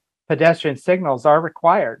accessible pedestrian signals are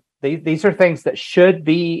required. These are things that should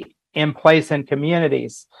be in place in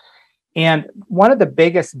communities. And one of the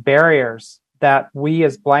biggest barriers that we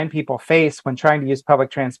as blind people face when trying to use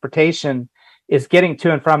public transportation is getting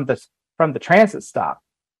to and from the transit stop,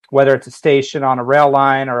 whether it's a station on a rail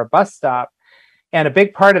line or a bus stop. And a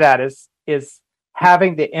big part of that is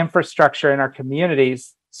having the infrastructure in our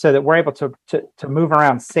communities so that we're able to move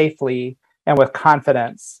around safely and with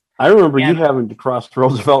confidence. I remember you having to cross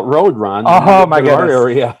Roosevelt Road, Ron. Oh my goodness! Our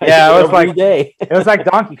area, yeah, it was every day. It was like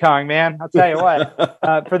Donkey Kong, man. I'll tell you what.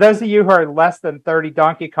 For those of you who are less than 30,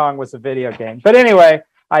 Donkey Kong was a video game. But anyway,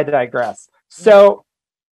 I digress. So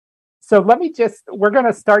we're going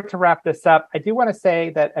to start to wrap this up. I do want to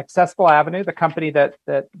say that Accessible Avenue, the company that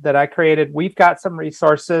I created, we've got some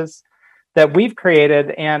resources that we've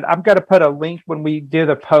created, and I'm going to put a link when we do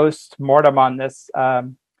the post-mortem on this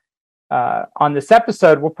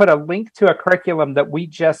episode. We'll put a link to a curriculum that we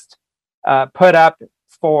just put up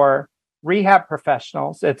for rehab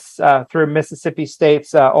professionals. It's through Mississippi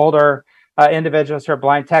State's older individuals who are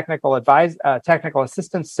blind technical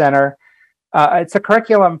assistance center. It's a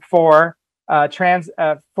curriculum for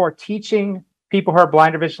teaching people who are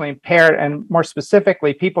blind or visually impaired, and more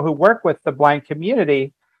specifically, people who work with the blind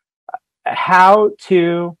community, how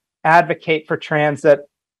to advocate for transit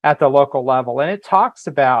at the local level. And it talks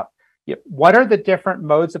about what are the different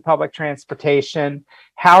modes of public transportation,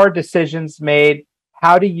 how are decisions made,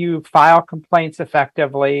 how do you file complaints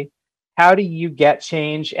effectively, how do you get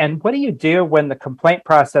change, and what do you do when the complaint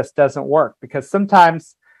process doesn't work? Because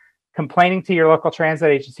sometimes complaining to your local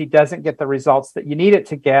transit agency doesn't get the results that you need it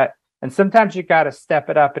to get. And sometimes you got to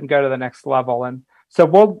step it up and go to the next level. And so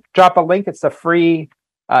we'll drop a link. It's a free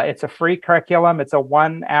curriculum. It's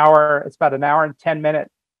it's about an hour and 10-minute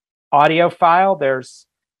audio file. There's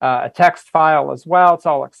a text file as well. It's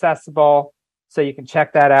all accessible. So you can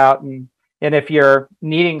check that out. And And if you're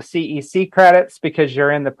needing CEC credits because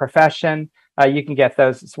you're in the profession, you can get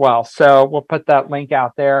those as well. So we'll put that link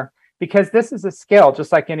out there because this is a skill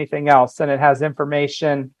just like anything else. And it has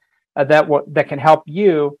information that can help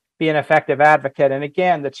you be an effective advocate. And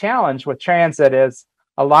again, the challenge with transit is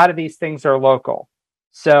a lot of these things are local.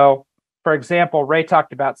 So for example, Ray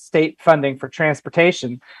talked about state funding for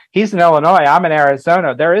transportation. He's in Illinois. I'm in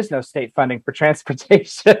Arizona. There is no state funding for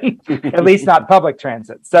transportation, at least not public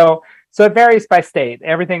transit. So it varies by state.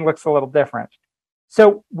 Everything looks a little different.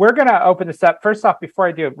 So we're going to open this up. First off, before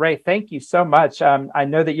I do it, Ray, thank you so much. I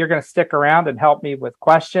know that you're going to stick around and help me with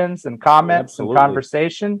questions and comments and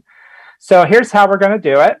conversation. So here's how we're going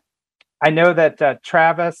to do it. I know that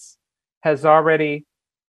Travis has already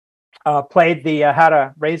played the how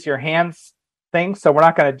to raise your hands thing, so we're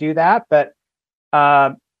not going to do that. But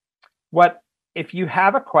what if you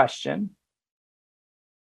have a question?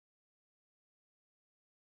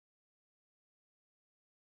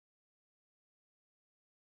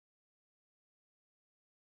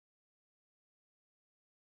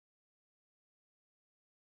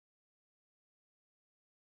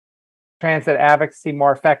 Transit advocacy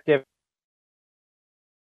more effective.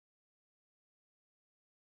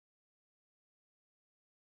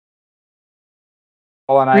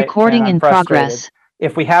 Recording in progress.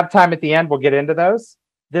 If we have time at the end, we'll get into those.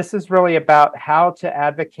 This is really about how to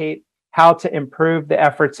advocate, how to improve the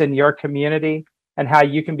efforts in your community, and how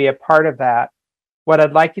you can be a part of that. What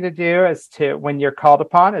I'd like you to do is to, when you're called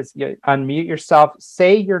upon, is you unmute yourself,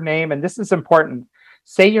 say your name, and this is important.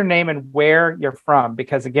 Say your name and where you're from,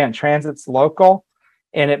 because again, transit's local,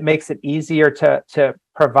 and it makes it easier to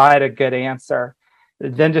provide a good answer.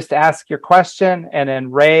 Then just ask your question, and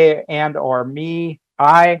then Ray and or me,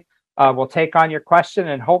 I will take on your question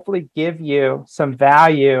and hopefully give you some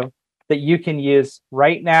value that you can use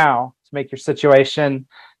right now to make your situation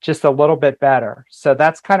just a little bit better. So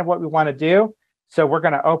that's kind of what we want to do. So we're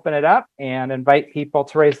going to open it up and invite people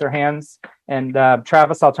to raise their hands. And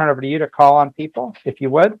Travis, I'll turn over to you to call on people, if you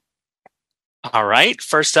would. All right.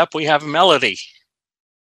 First up, we have Melody.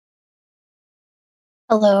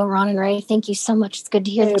 Hello, Ron and Ray. Thank you so much. It's good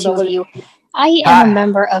to hear the two of you. I am a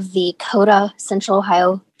member of the COTA Central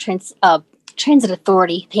Ohio Transit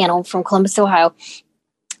Authority panel from Columbus, Ohio.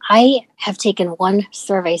 I have taken one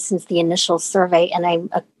survey since the initial survey, and I'm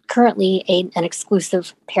currently an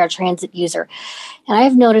exclusive paratransit user. And I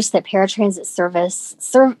have noticed that paratransit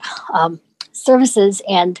services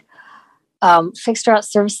and fixed route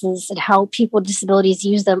services and how people with disabilities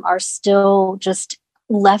use them are still just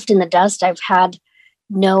left in the dust. I've had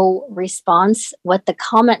no response. What the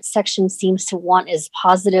comment section seems to want is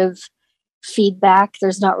positive feedback.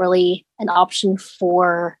 There's not really an option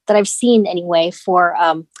for, that I've seen anyway, for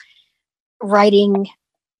writing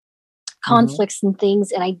conflicts and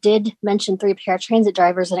things. And I did mention 3 paratransit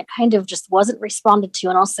drivers, and it kind of just wasn't responded to.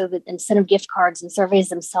 And also the incentive gift cards and surveys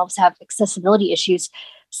themselves have accessibility issues.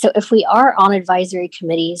 So if we are on advisory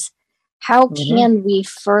committees, how can we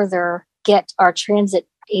further get our transit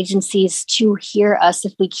agencies to hear us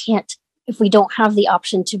if we don't have the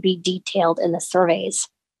option to be detailed in the surveys?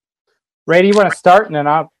 Ray, do you want to start, and then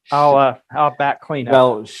I'll back clean up?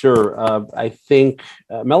 Well, sure. I think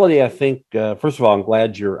Melody. I think first of all, I'm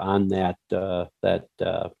glad you're on that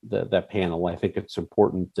panel. I think it's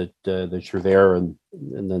important that you're there, and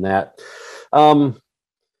then that.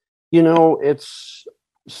 It's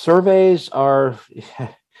surveys are.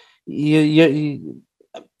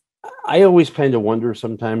 I always kind of wonder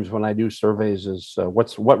sometimes when I do surveys is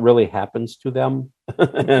what really happens to them.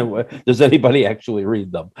 Does anybody actually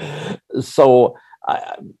read them? So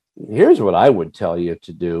here's what I would tell you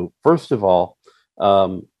to do. First of all,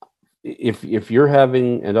 if you're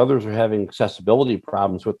having and others are having accessibility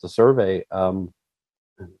problems with the survey,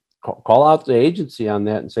 call out the agency on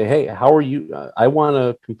that and say, hey, how are you? I want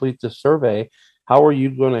to complete this survey. How are you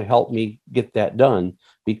going to help me get that done?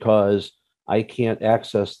 Because I can't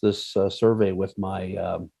access this survey with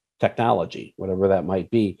my technology, whatever that might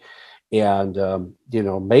be, and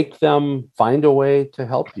make them find a way to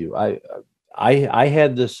help you. I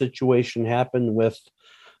had this situation happen with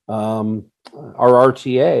our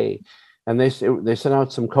RTA, and they sent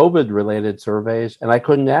out some COVID-related surveys, and I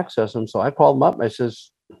couldn't access them, so I called them up. And I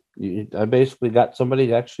says, I basically got somebody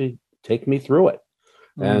to actually take me through it.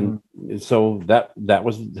 And so that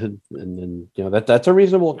was, and then that's a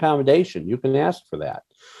reasonable accommodation. You can ask for that.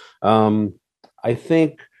 I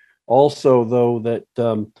think also though that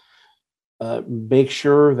make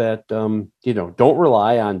sure that don't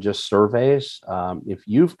rely on just surveys. If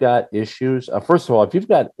you've got issues, first of all, if you've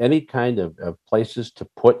got any kind of places to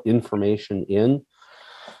put information in,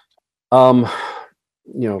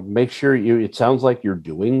 make sure it sounds like you're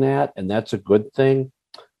doing that, and that's a good thing.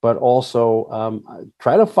 But also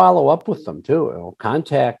try to follow up with them too.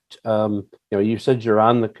 Contact. You said you're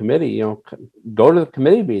on the committee. Go to the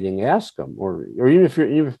committee meeting, ask them, or even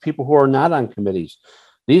if people who are not on committees,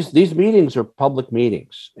 these meetings are public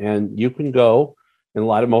meetings, and you can go in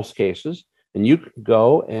most cases, and you can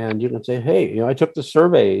go and you can say, hey, I took the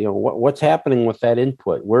survey. What's happening with that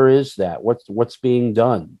input? Where is that? What's being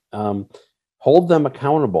done? Hold them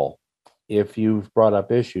accountable if you've brought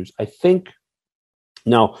up issues. I think.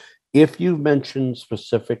 Now, if you mention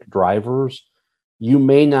specific drivers, you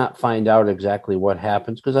may not find out exactly what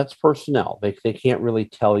happens because that's personnel. They can't really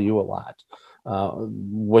tell you a lot.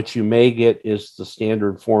 What you may get is the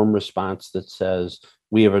standard form response that says,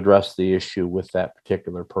 we have addressed the issue with that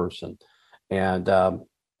particular person. And,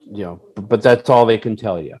 but that's all they can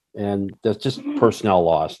tell you. And that's just personnel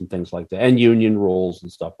laws and things like that, and union rules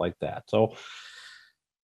and stuff like that. So,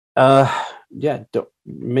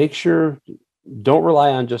 make sure... Don't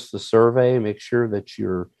rely on just the survey. Make sure that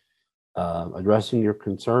you're addressing your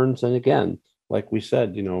concerns. And again, like we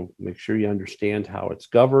said, make sure you understand how it's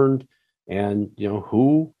governed, and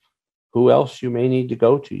who else you may need to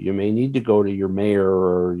go to. You may need to go to your mayor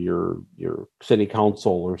or your city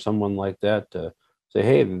council or someone like that to say,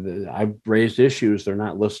 hey, I've raised issues. They're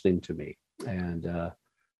not listening to me. And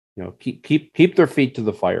keep their feet to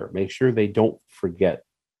the fire. Make sure they don't forget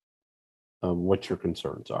what your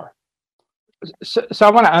concerns are. So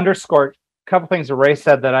I want to underscore a couple things that Ray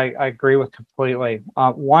said that I agree with completely.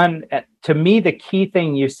 One, to me, the key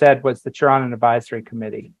thing you said was that you're on an advisory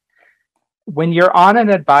committee. When you're on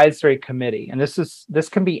an advisory committee, and this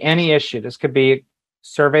can be any issue. This could be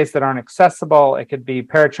surveys that aren't accessible. It could be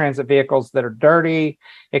paratransit vehicles that are dirty.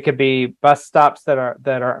 It could be bus stops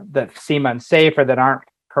that seem unsafe or that aren't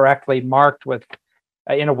correctly marked with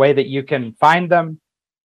in a way that you can find them.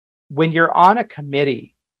 When you're on a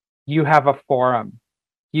committee, you have a forum.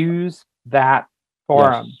 Use that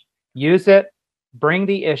forum. Yes. Use it. Bring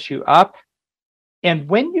the issue up. And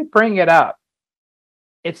when you bring it up,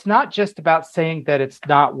 it's not just about saying that it's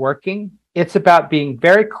not working. It's about being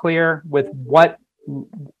very clear with what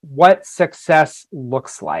success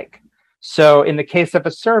looks like. So in the case of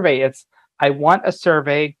a survey, I want a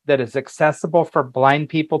survey that is accessible for blind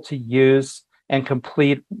people to use and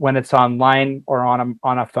complete when it's online or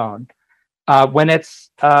on a phone. When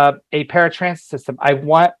it's a paratransit system, I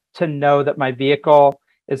want to know that my vehicle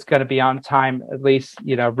is going to be on time, at least,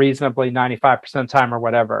 reasonably 95% of the time or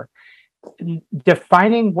whatever.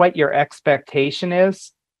 Defining what your expectation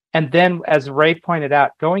is. And then, as Ray pointed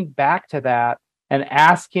out, going back to that and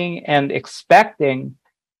asking and expecting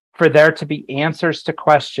for there to be answers to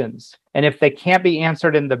questions. And if they can't be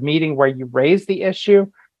answered in the meeting where you raise the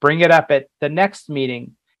issue, bring it up at the next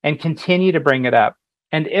meeting and continue to bring it up.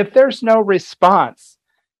 And if there's no response,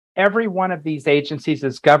 every one of these agencies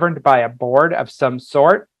is governed by a board of some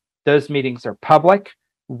sort. Those meetings are public.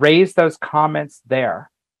 Raise those comments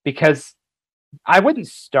there, because I wouldn't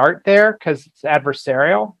start there because it's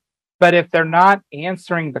adversarial. But if they're not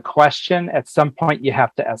answering the question, at some point you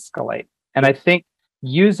have to escalate. And I think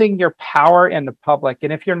using your power in the public,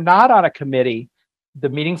 and if you're not on a committee, the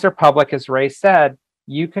meetings are public, as Ray said,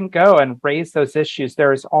 you can go and raise those issues.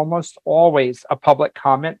 There is almost always a public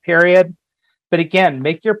comment period. But again,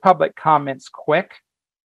 make your public comments quick,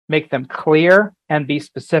 make them clear, and be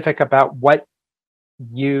specific about what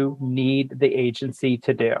you need the agency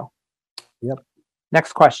to do. Yep.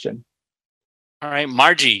 Next question. All right,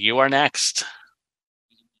 Margie, you are next.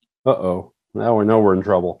 Uh-oh. Now we know we're in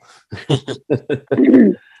trouble.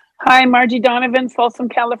 Hi, Margie Donovan, Folsom,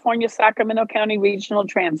 California, Sacramento County Regional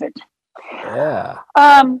Transit. Yeah.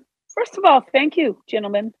 First of all, thank you,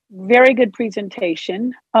 gentlemen. Very good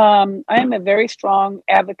presentation. I am a very strong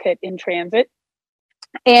advocate in transit.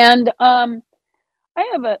 And I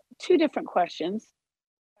have two different questions,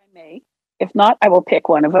 if I may. If not, I will pick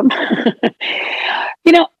one of them.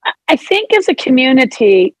 I think as a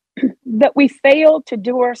community that we fail to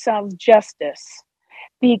do ourselves justice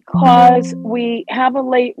because we have a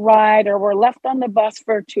late ride or we're left on the bus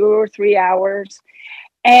for 2 or 3 hours.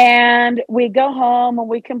 And we go home and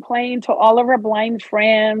we complain to all of our blind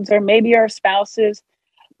friends or maybe our spouses,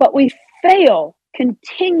 but we fail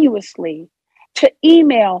continuously to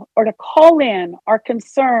email or to call in our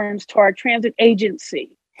concerns to our transit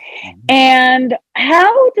agency. Mm-hmm. And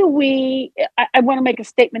how do I want to make a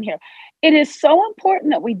statement here. It is so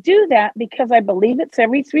important that we do that because I believe it's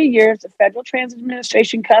every 3 years the Federal Transit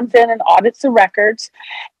Administration comes in and audits the records,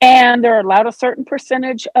 and they're allowed a certain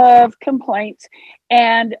percentage of complaints.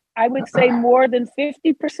 And I would say more than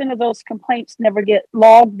 50% of those complaints never get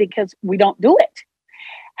logged because we don't do it.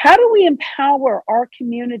 How do we empower our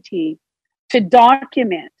community to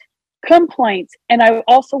document complaints? And I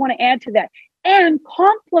also want to add to that, and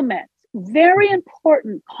compliments, very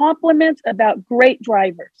important compliments about great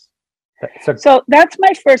drivers. So that's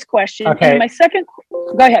my first question. Okay. And my second,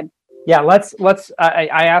 go ahead. Yeah, let's. I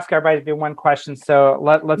ask everybody to do one question, so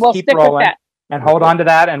let's We'll keep stick with rolling that. and hold on to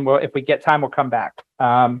that, and if we get time, we'll come back.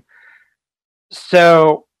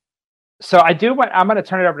 So I do want. I'm going to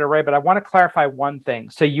turn it over to Ray, but I want to clarify one thing.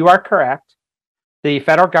 So you are correct. The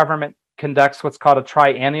federal government conducts what's called a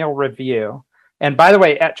triennial review. And by the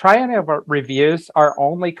way, triennial reviews are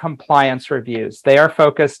only compliance reviews. They are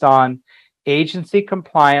focused on agency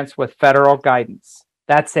compliance with federal guidance.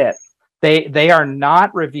 That's it. They are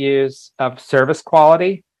not reviews of service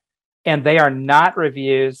quality, and they are not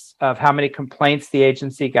reviews of how many complaints the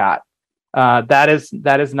agency got. That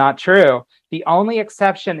is not true. The only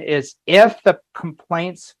exception is if the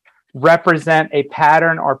complaints represent a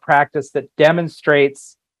pattern or practice that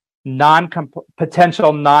demonstrates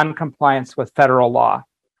potential non-compliance with federal law.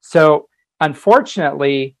 So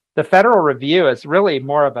unfortunately, the federal review is really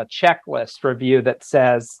more of a checklist review that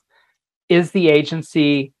says, is the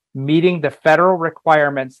agency meeting the federal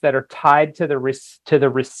requirements that are tied to the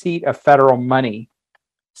receipt of federal money?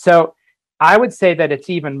 So I would say that it's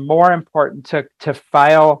even more important to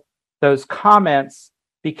file those comments,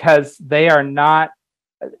 because they are not,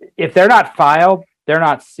 if they're not filed, they're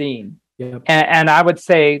not seen. Yep. And I would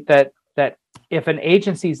say that if an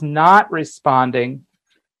agency's not responding,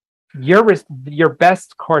 your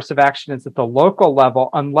best course of action is at the local level,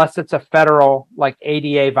 unless it's a federal, like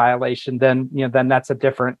ADA violation. Then that's a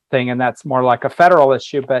different thing, and that's more like a federal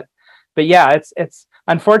issue. But yeah, it's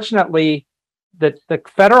unfortunately that the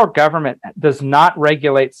federal government does not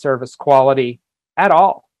regulate service quality at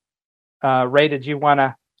all. Ray, did you want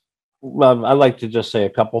to? Well, I'd like to just say a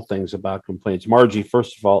couple things about complaints. Margie,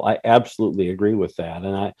 first of all, I absolutely agree with that,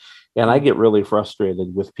 and I get really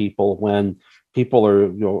frustrated with people when people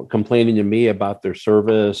are complaining to me about their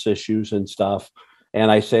service issues and stuff, and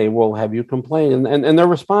I say, "Well, have you complained?" And their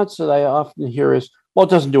response that I often hear is, "Well, it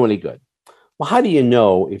doesn't do any good." Well, how do you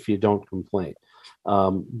know if you don't complain?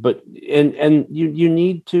 But you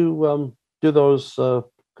need to do those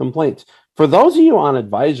complaints. For those of you on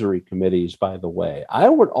advisory committees, by the way, I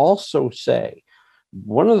would also say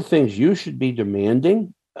one of the things you should be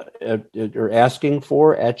demanding or asking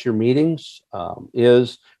for at your meetings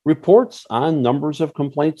is reports on numbers of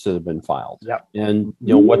complaints that have been filed. Yep. And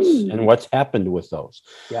what's happened with those.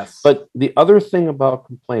 Yes. But the other thing about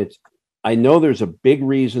complaints, I know there's a big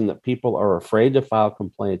reason that people are afraid to file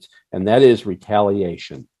complaints, and that is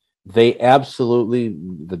retaliation. They absolutely,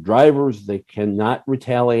 the drivers, they cannot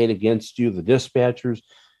retaliate against you. The dispatchers,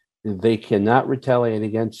 they cannot retaliate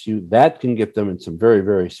against you. That can get them in some very,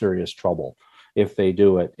 very serious trouble if they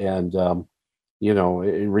do it. And,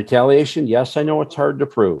 retaliation, yes, I know it's hard to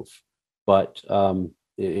prove, but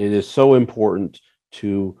it is so important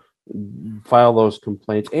to file those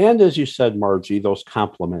complaints. And as you said, Margie, those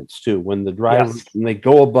compliments too, when the drivers, when they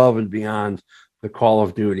go above and beyond the call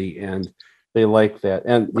of duty, and they like that.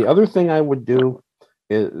 And the other thing I would do,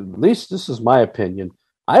 at least this is my opinion,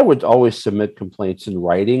 I would always submit complaints in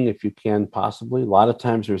writing if you can possibly. A lot of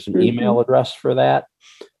times there's an email address for that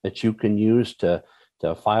you can use to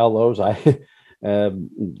file those. I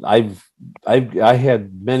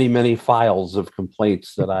had many files of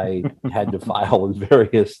complaints that I had to file in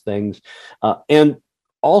various things, and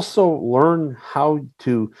also learn how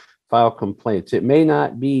to file complaints. It may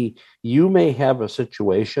not be, you may have a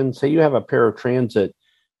situation, say you have a paratransit,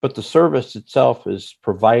 but the service itself is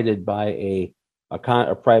provided by a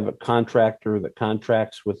private contractor that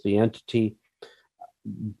contracts with the entity.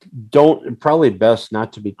 Probably best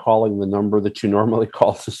not to be calling the number that you normally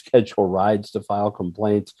call to schedule rides to file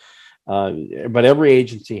complaints. But every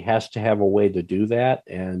agency has to have a way to do that,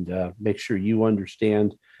 and make sure you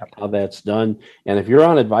understand how that's done. And if you're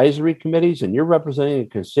on advisory committees and you're representing a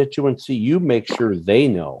constituency, you make sure they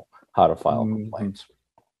know how to file complaints.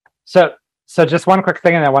 So just one quick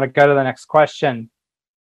thing, and I want to go to the next question.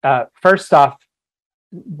 First off,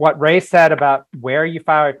 what Ray said about where you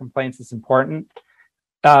file your complaints is important.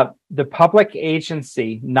 The public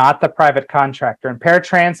agency, not the private contractor. And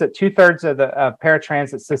paratransit, 2/3 of the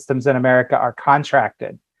paratransit systems in America are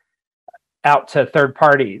contracted out to third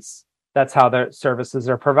parties. That's how their services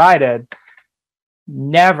are provided.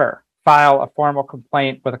 Never file a formal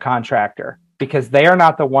complaint with a contractor, because they are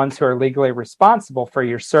not the ones who are legally responsible for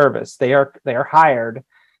your service. They are hired.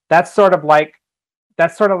 That's sort of like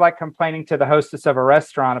complaining to the hostess of a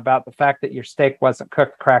restaurant about the fact that your steak wasn't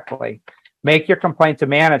cooked correctly. Make your complaint to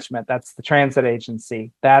management. That's the transit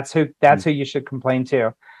agency. That's who you should complain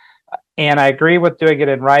to. And I agree with doing it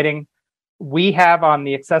in writing. We have on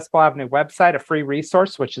the Accessible Avenue website a free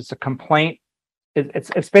resource, which is a complaint.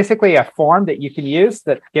 It's basically a form that you can use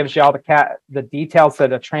that gives you all the details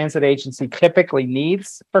that a transit agency typically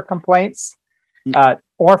needs for complaints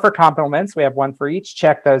or for compliments. We have one for each.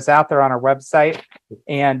 Check those out. They're on our website,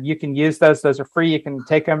 and you can use those. Those are free. You can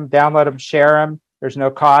take them, download them, share them. There's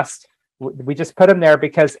no cost. We just put them there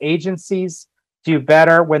because agencies do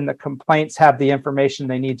better when the complaints have the information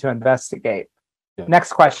they need to investigate. Yeah.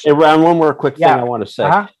 Next question. Hey, Ron, one more quick thing I want to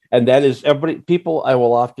say. And that is, people I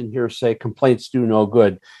will often hear say complaints do no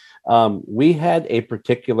good. We had a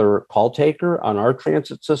particular call taker on our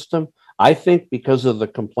transit system. I think because of the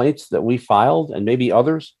complaints that we filed and maybe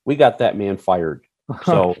others, we got that man fired.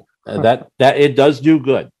 So that it does do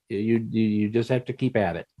good. You just have to keep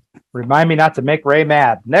at it. Remind me not to make Ray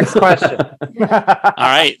mad. Next question. All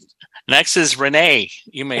right. Next is Renee.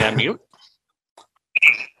 You may unmute.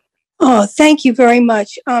 Oh, thank you very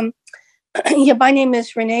much. Yeah, my name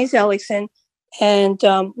is Renee Zellickson, and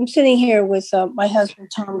I'm sitting here with my husband,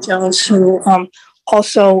 Tom Jones, who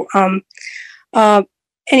also,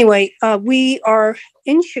 anyway, we are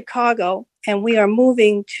in Chicago, and we are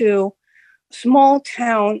moving to a small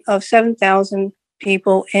town of 7,000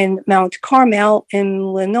 people in Mount Carmel in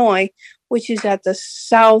Illinois, which is at the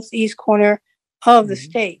southeast corner of the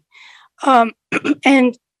state.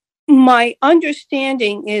 And my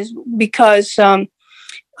understanding is because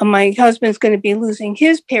my husband's going to be losing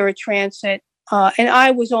his paratransit, and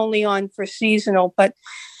I was only on for seasonal, but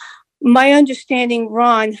my understanding,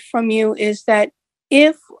 Ron, from you is that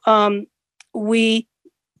if we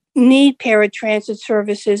need paratransit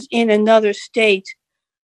services in another state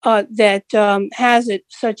that has it,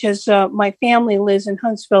 such as my family lives in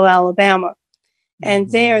Huntsville, Alabama,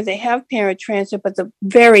 and there they have paratransit, but the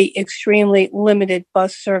very extremely limited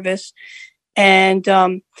bus service. And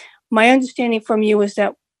my understanding from you is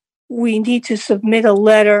that we need to submit a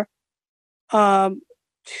letter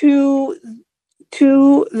to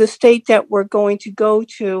the state that we're going to go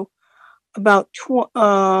to about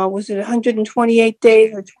was it 128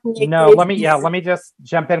 days or 28 No, days? let me just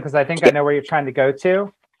jump in because I think I know where you're trying to go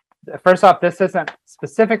to. First off, this isn't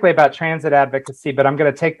specifically about transit advocacy, but I'm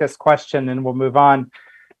going to take this question and we'll move on.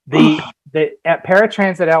 At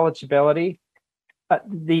paratransit eligibility,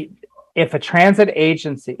 if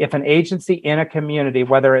an agency in a community,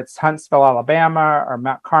 whether it's Huntsville, Alabama, or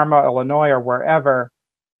Mount Carmel, Illinois, or wherever,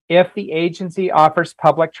 if the agency offers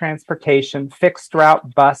public transportation, fixed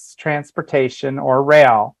route bus transportation, or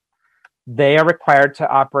rail, they are required to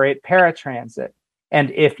operate paratransit.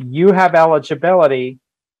 And if you have eligibility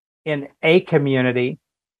in a community,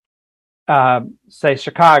 say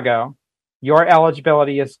Chicago, your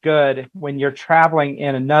eligibility is good. When you're traveling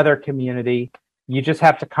in another community, you just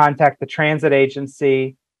have to contact the transit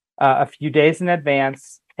agency a few days in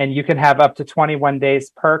advance, and you can have up to 21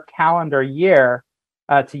 days per calendar year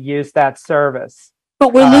to use that service.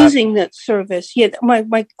 But we're losing that service. Yeah,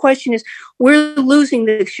 my question is, we're losing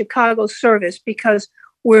the Chicago service because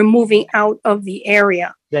we're moving out of the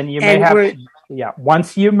area. Then you may have,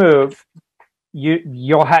 once you move,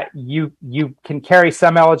 you can carry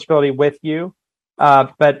some eligibility with you,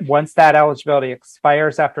 but once that eligibility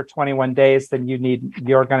expires after 21 days, then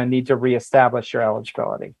you're going to need to reestablish your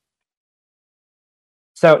eligibility.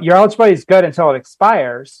 So your eligibility is good until it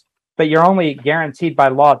expires, but you're only guaranteed by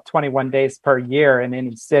law 21 days per year in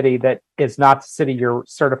any city that is not the city you're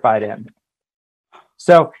certified in.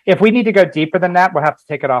 So if we need to go deeper than that, we'll have to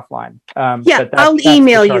take it offline. I'll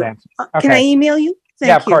email you. Okay. Can I email you? Thank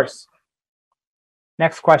you. Of course.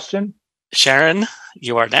 Next question. Sharon,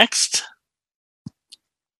 you are next.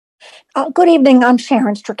 Good evening. I'm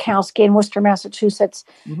Sharon Strakowski in Worcester, Massachusetts.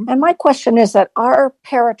 Mm-hmm. And my question is that our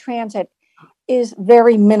paratransit is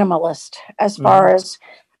very minimalist as far as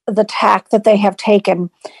the tack that they have taken.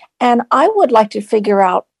 And I would like to figure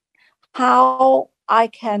out how I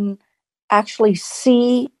can actually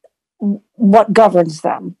see what governs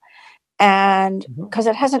them. And because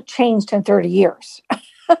it hasn't changed in 30 years.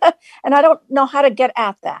 And I don't know how to get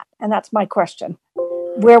at that. And that's my question.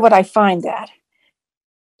 Where would I find that?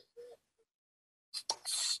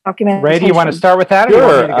 Ray, do you want to start with that?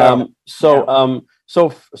 Sure.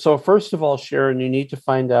 So first of all, Sharon, you need to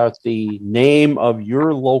find out the name of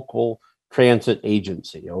your local transit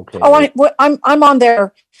agency. Okay. Oh, I'm on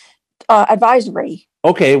their advisory.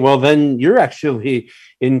 Okay. Well, then you're actually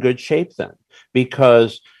in good shape then,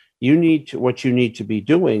 because what you need to be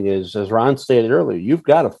doing is, as Ron stated earlier, you've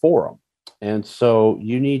got a forum. And so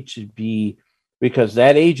you need to be, because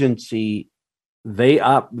that agency, they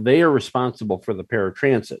are responsible for the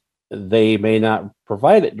paratransit. They may not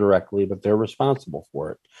provide it directly, but they're responsible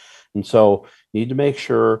for it. And so you need to make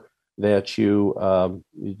sure that you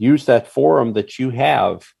use that forum that you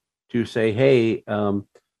have to say, hey,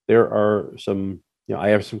 there are some, I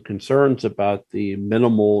have some concerns about the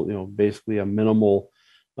minimal, basically a minimal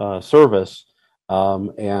service,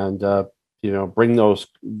 and bring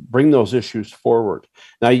those issues forward.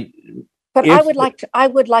 Now, but I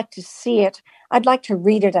would like to see it. I'd like to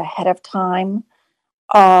read it ahead of time,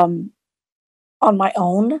 on my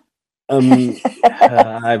own. I'm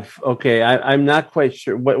not quite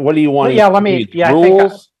sure. What do you want? Let me. Yeah,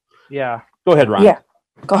 rules. Go ahead, Ron. Yeah.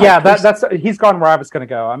 Go ahead, that's he's gone where I was going to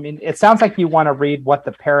go. I mean, it sounds like you want to read what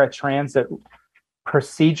the paratransit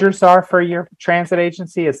procedures are for your transit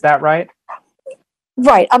agency. Is that right?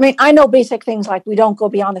 Right. I mean, I know basic things like we don't go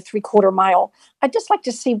beyond the 3/4 mile. I'd just like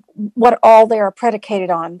to see what all they are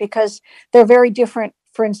predicated on, because they're very different,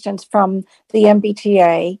 for instance, from the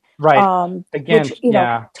MBTA. Right. Again, which,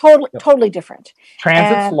 totally different.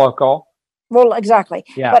 Transit's local. Well, exactly.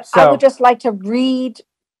 Yeah. But I would just like to read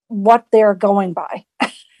what they're going by.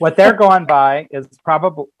 What they're going by is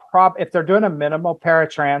probably if they're doing a minimal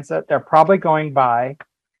paratransit, they're probably going by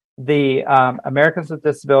the Americans with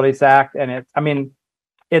Disabilities Act, and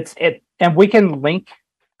and we can link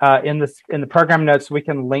in the program notes. We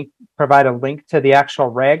can provide a link to the actual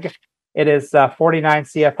reg. It is 49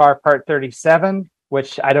 CFR Part 37,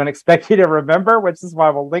 which I don't expect you to remember, which is why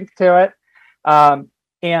we'll link to it.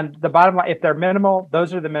 And the bottom line, if they're minimal,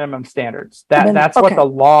 those are the minimum standards. That's what the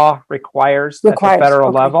law requires at the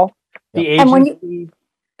federal level. The agency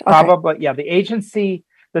the agency,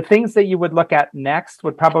 the things that you would look at next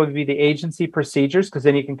would probably be the agency procedures, because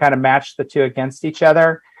then you can kind of match the two against each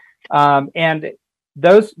other. And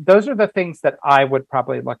those are the things that I would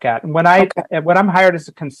probably look at. And when I'm hired as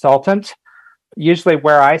a consultant, usually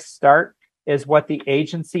where I start is what the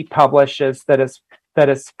agency publishes that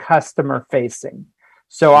is customer facing.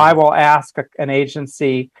 So I will ask an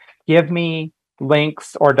agency, give me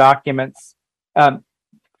links or documents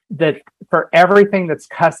that for everything that's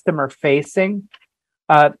customer facing.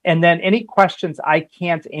 And then any questions I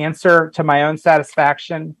can't answer to my own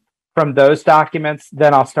satisfaction from those documents,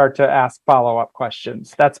 then I'll start to ask follow-up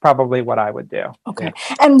questions. That's probably what I would do. Okay.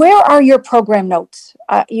 And where are your program notes?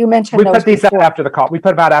 You mentioned we put these out after the call. We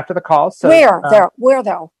put them out after the call. So where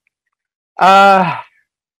though?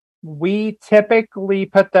 We typically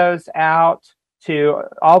put those out to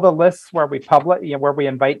all the lists where we publish, where we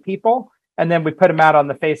invite people, and then we put them out on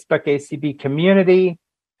the Facebook ACB community,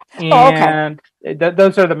 and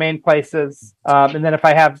those are the main places. And then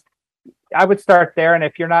I would start there, and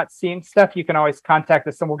if you're not seeing stuff, you can always contact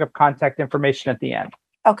us, and we'll give contact information at the end.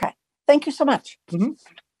 Okay, thank you so much. Mm-hmm.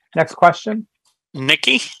 Next question,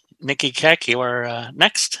 Nikki Keck, you are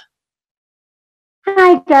next.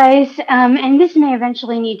 Hi, guys. And this may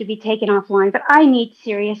eventually need to be taken offline, but I need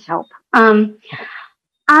serious help.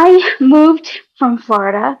 I moved from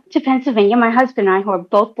Florida to Pennsylvania, my husband and I, who are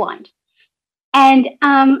both blind. And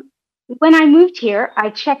when I moved here,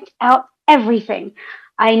 I checked out everything.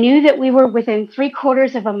 I knew that we were within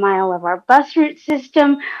 3/4 mile of our bus route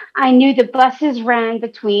system. I knew the buses ran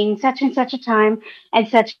between such and such a time and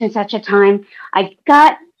such a time. I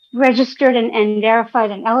got registered and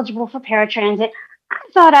verified and eligible for paratransit. I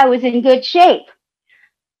thought I was in good shape.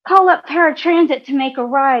 Call up paratransit to make a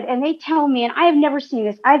ride, and they tell me, and I have never seen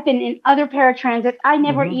this. I've been in other paratransits. I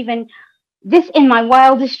never even, this in my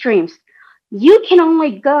wildest dreams. You can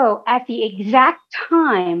only go at the exact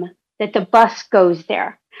time that the bus goes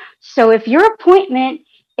there. So if your appointment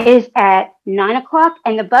is at 9 o'clock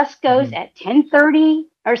and the bus goes at 10:30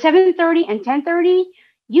 or 7:30 and 10:30,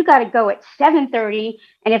 you got to go at 7:30.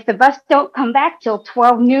 And if the bus don't come back till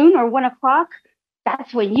 12 noon or 1 o'clock,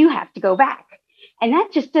 that's when you have to go back. And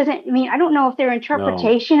that just doesn't mean, I don't know if their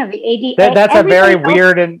interpretation of the ADA. That's a very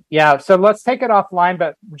weird, and so let's take it offline,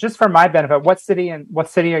 but just for my benefit, what city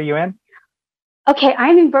are you in? Okay,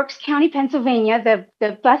 I'm in Berks County, Pennsylvania.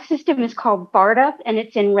 The bus system is called BARDA, and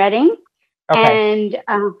it's in Reading. Okay.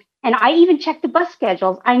 And I even checked the bus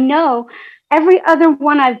schedules. I know every other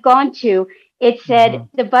one I've gone to, it said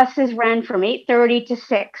the buses ran from 8:30 to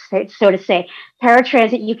 6. So to say,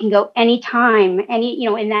 paratransit, you can go anytime,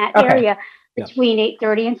 in that area between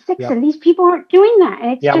 8:30 and 6. And these people aren't doing that.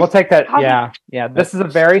 And it's we'll take that. This is a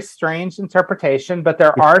very strange interpretation, but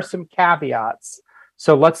there are some caveats.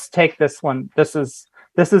 So let's take this one. This is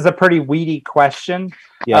a pretty weedy question,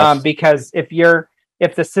 because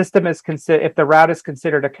if the system is if the route is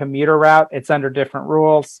considered a commuter route, it's under different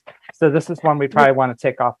rules. So this is one we probably want to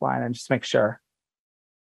take offline and just make sure.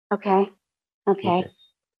 Okay.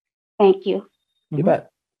 Thank you. You bet.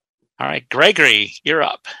 All right, Gregory, you're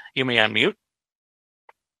up. You may unmute.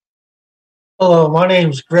 Hello, my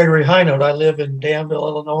name's Gregory Hinote. I live in Danville,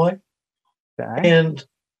 Illinois. Okay. And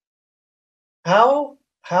how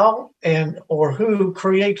and or who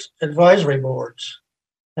creates advisory boards?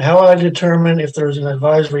 And how I determine if there's an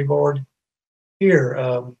advisory board here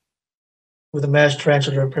with the mass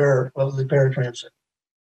transit or the paratransit?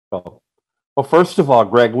 Well, first of all,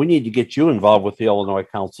 Greg, we need to get you involved with the Illinois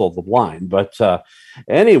Council of the Blind. But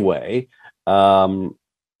anyway, and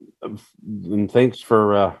thanks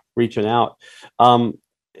for reaching out.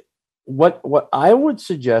 What I would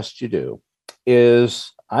suggest you do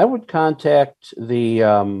is I would contact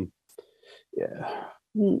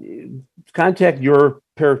contact your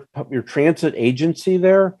transit agency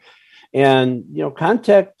there, and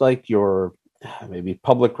contact like your maybe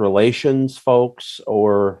public relations folks,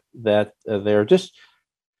 or that they're just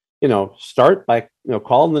start by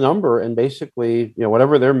calling the number and basically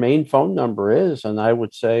whatever their main phone number is, and I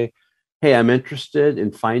would say, hey, I'm interested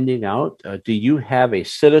in finding out, do you have a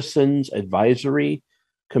citizens advisory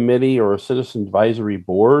committee or a citizen advisory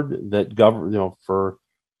board that govern for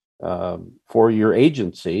your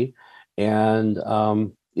agency? And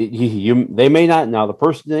they may not, now the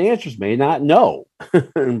person that answers may not know,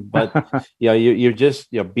 but you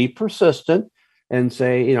just be persistent and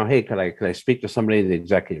say, hey, could I speak to somebody in the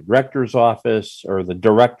executive director's office or the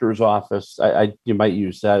director's office? You might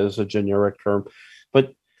use that as a generic term,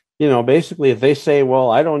 but basically if they say,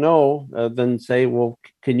 well, I don't know, then say, well,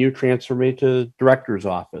 can you transfer me to the director's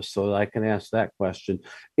office so that I can ask that question?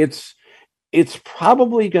 It's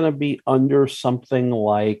probably going to be under something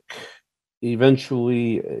like,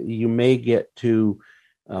 eventually you may get to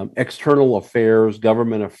external affairs,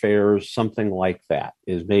 government affairs, something like that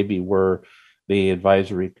is maybe where the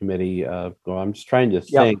advisory committee go. I'm just trying to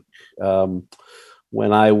think.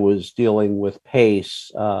 When I was dealing with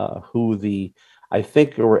PACE, I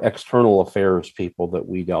think there were external affairs people that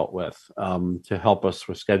we dealt with to help us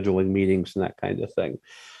with scheduling meetings and that kind of thing.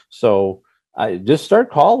 So I just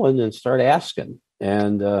start calling and start asking.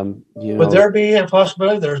 And would there be a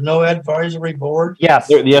possibility there's no advisory board? Yes.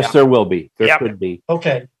 There will be. There could be.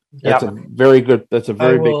 Okay. That's a very good. That's a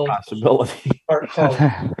very big possibility.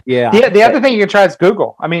 Yeah. The other thing you can try is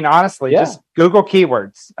Google. I mean, honestly, just Google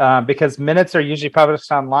keywords because minutes are usually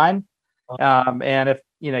published online. And if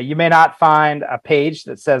you may not find a page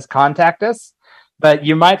that says contact us, but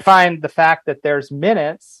you might find the fact that there's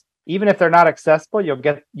minutes, even if they're not accessible, you'll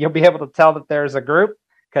be able to tell that there's a group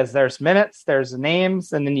because there's minutes, there's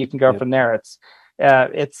names, and then you can go from there.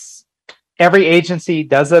 It's every agency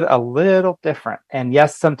does it a little different. And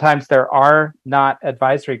yes, sometimes there are not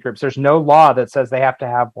advisory groups. There's no law that says they have to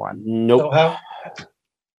have one. Nope. So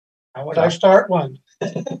how would I start one?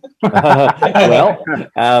 How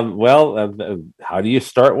do you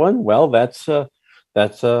start one? Well, that's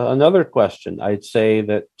another question. I'd say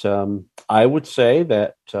that I would say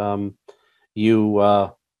that you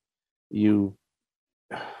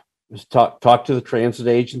talk to the transit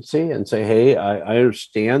agency and say, hey, I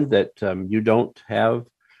understand that you don't have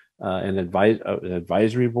an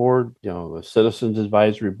advisory board, a citizens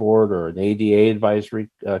advisory board or an ADA advisory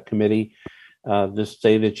committee. Just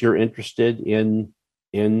say that you're interested in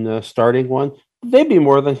starting one. They'd be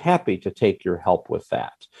more than happy to take your help with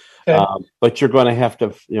that. Okay. But you're going to have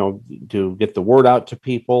to, to get the word out to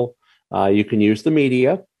people. You can use the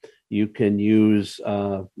media. You can use,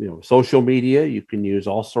 social media. You can use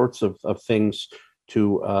all sorts of things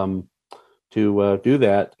to do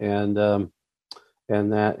that, and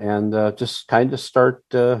just kind of start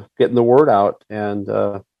getting the word out. And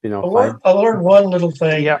I learned one little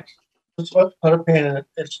thing. Yeah. Let's put a pin in it.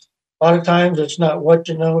 It's a lot of times it's not what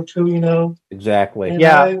you know, it's who you know. Exactly.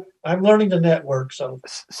 And I'm learning to network. So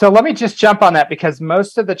let me just jump on that because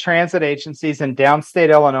most of the transit agencies in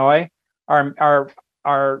downstate Illinois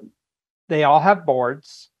are they all have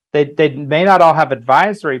boards. They may not all have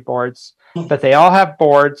advisory boards, but they all have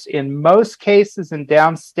boards. In most cases in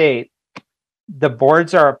downstate, the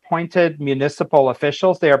boards are appointed municipal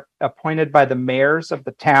officials. They are appointed by the mayors of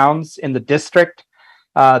the towns in the district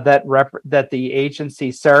that the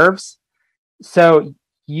agency serves. So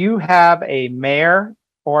you have a mayor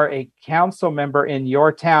or a council member in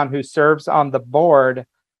your town who serves on the board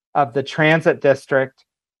of the transit district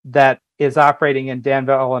that is operating in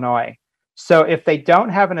Danville, Illinois. So if they don't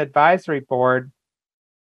have an advisory board,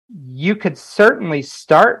 you could certainly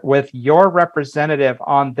start with your representative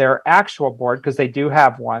on their actual board, because they do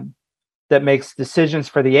have one that makes decisions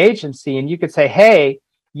for the agency. And you could say, hey,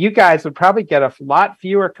 you guys would probably get a lot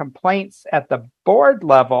fewer complaints at the board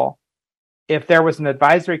level if there was an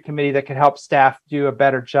advisory committee that could help staff do a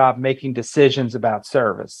better job making decisions about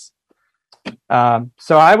service.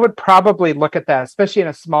 So I would probably look at that, especially in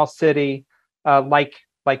a small city like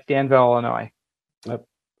Danville, Illinois. Yep.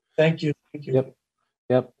 Thank you. Thank you.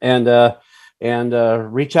 Yep.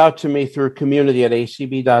 And reach out to me through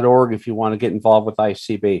community@acb.org if you want to get involved with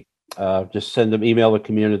ICB. Just send an email to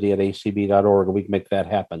community@acb.org and we can make that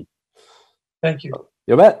happen. Thank you.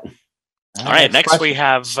 You bet. All right. Next we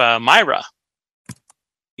have Myra.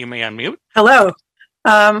 You may unmute. Hello.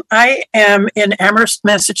 I am in Amherst,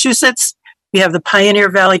 Massachusetts. We have the Pioneer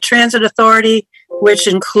Valley Transit Authority, which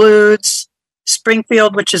includes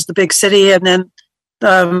Springfield, which is the big city, and then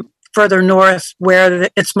further north where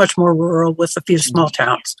it's much more rural with a few small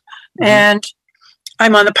towns. Mm-hmm. And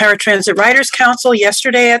I'm on the Paratransit Riders Council.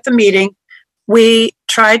 Yesterday at the meeting, we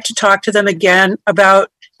tried to talk to them again about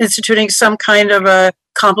instituting some kind of a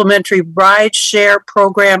complimentary ride share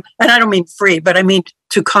program. And I don't mean free, but I mean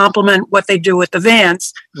to complement what they do with the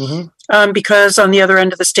vans. Mm-hmm. Because on the other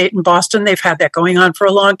end of the state in Boston, they've had that going on for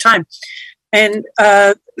a long time. And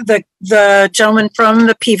the gentleman from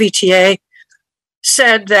the PVTA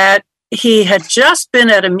said that he had just been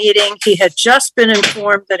at a meeting. He had just been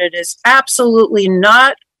informed that it is absolutely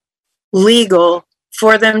not legal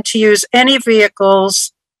for them to use any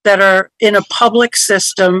vehicles that are in a public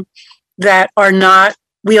system that are not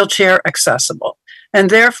wheelchair accessible. And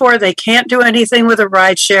therefore, they can't do anything with a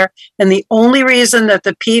ride share. And the only reason that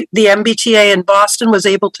the MBTA in Boston was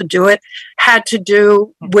able to do it had to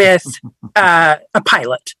do with a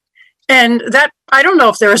pilot. And that, I don't know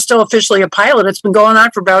if there is still officially a pilot. It's been going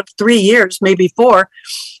on for about 3 years, maybe 4.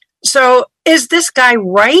 So is this guy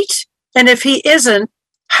right? And if he isn't,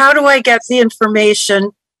 how do I get the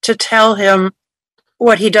information to tell him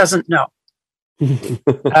what he doesn't know?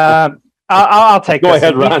 I'll take. Go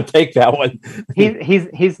ahead, Ron. Take that one.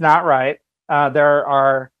 He's not right. There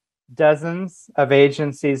are dozens of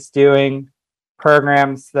agencies doing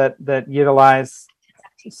programs that utilize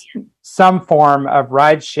some form of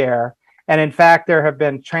ride share, and in fact, there have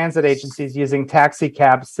been transit agencies using taxi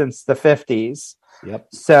cabs since the 50s. Yep.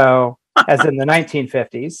 So, as in the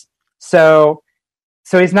 1950s. So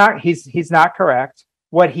he's not correct.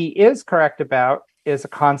 What he is correct about is a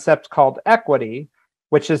concept called equity,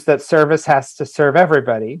 which is that service has to serve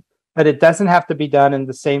everybody, but it doesn't have to be done in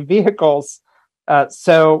the same vehicles.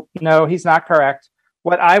 So, no, he's not correct.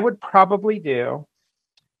 What I would probably do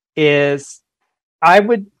is I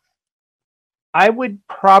would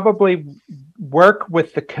probably work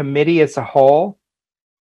with the committee as a whole,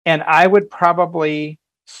 and I would probably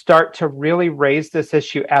start to really raise this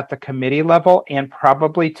issue at the committee level and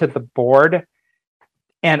probably to the board.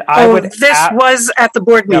 And was at the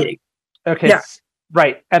board meeting. Okay. Yeah.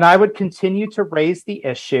 Right. And I would continue to raise the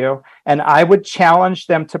issue and I would challenge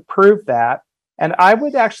them to prove that. And I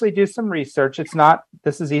would actually do some research.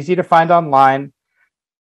 This is easy to find online.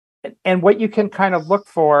 And what you can kind of look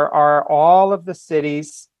for are all of the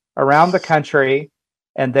cities around the country,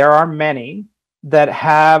 and there are many that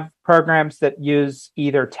have programs that use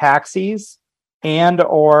either taxis and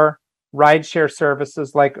or rideshare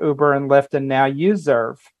services like Uber and Lyft, and now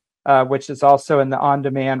Userve, which is also in the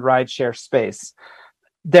on-demand rideshare space.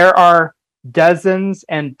 There are dozens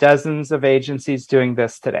and dozens of agencies doing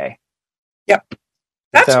this today. Yep.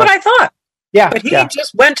 That's what I thought. Yeah. But he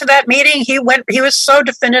just went to that meeting. He was so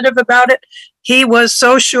definitive about it. He was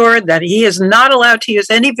so sure that he is not allowed to use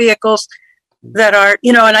any vehicles that are,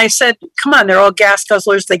 and I said, come on, they're all gas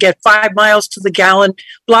guzzlers. They get 5 miles to the gallon,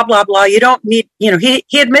 blah, blah, blah. You don't need,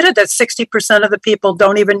 he admitted that 60% of the people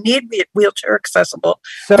don't even need wheelchair accessible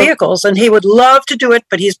vehicles. And he would love to do it,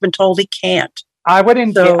 but he's been told he can't.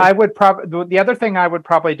 The other thing I would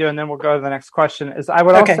probably do, and then we'll go to the next question, is I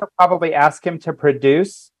would also probably ask him to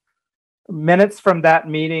produce minutes from that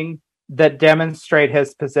meeting that demonstrate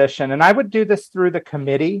his position. And I would do this through the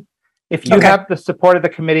committee. If you have the support of the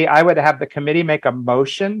committee, I would have the committee make a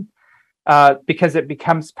motion because it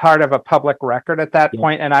becomes part of a public record at that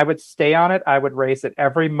point. And I would stay on it. I would raise it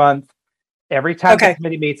every month. Every time the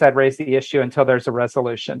committee meets, I'd raise the issue until there's a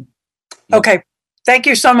resolution. Okay. Thank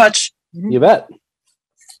you so much. You bet.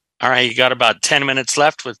 All right, you got about 10 minutes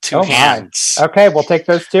left with 2 hands. Okay, we'll take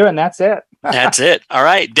those 2 and that's it. That's it. All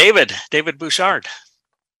right, David Bouchard.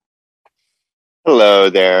 Hello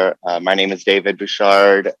there. My name is David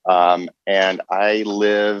Bouchard, and I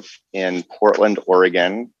live in Portland,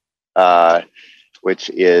 Oregon, which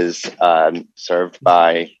is served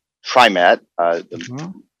by TriMet,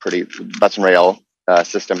 the pretty bus and rail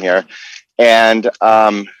system here. And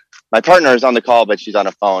my partner is on the call, but she's on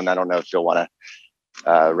a phone. I don't know if she'll want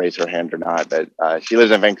to raise her hand or not, but she lives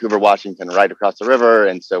in Vancouver, Washington, right across the river.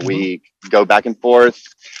 And so we go back and forth.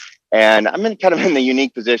 And I'm in the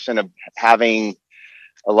unique position of having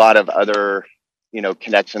a lot of other,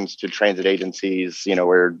 connections to transit agencies.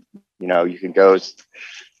 We're you can go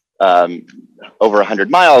over 100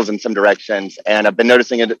 miles in some directions, and I've been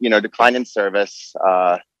noticing a decline in service,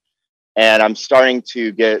 and I'm starting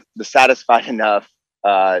to get dissatisfied enough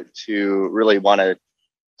to really want to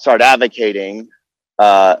start advocating,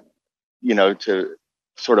 to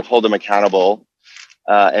sort of hold them accountable,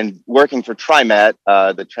 and working for TriMet,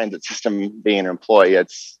 the transit system, being an employee,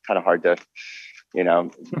 it's kind of hard to,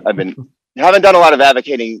 haven't done a lot of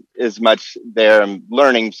advocating as much there. I'm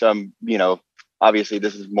learning some, obviously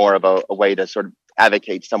this is more of a way to sort of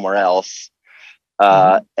advocate somewhere else.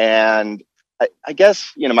 And I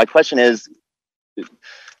guess, my question is, do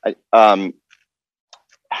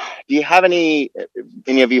you have any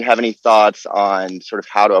of you have any thoughts on sort of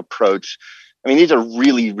how to approach, these are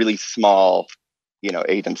really, really small,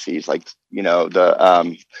 agencies, like, so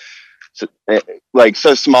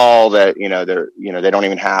small that, they don't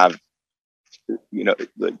even have,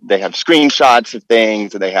 they have screenshots of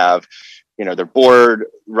things, and they have, their board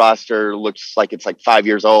roster looks like it's like 5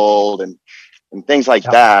 years old, and things like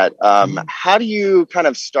that. How do you kind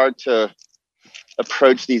of start to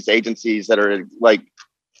approach these agencies that are like,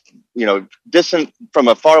 distant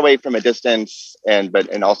from far away from a distance,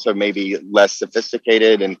 and also maybe less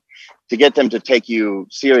sophisticated, and to get them to take you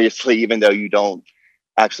seriously, even though you don't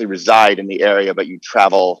actually reside in the area, but you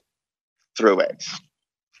travel through it?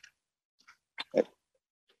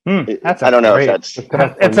 That's I don't know if that's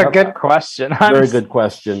it's a good question. Very good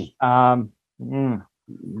question.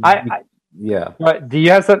 Yeah. What, do you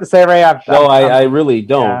have something to say, Ray? I really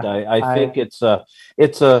don't. Yeah, I think it's a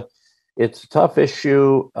tough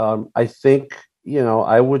issue. I think,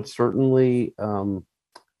 I would certainly,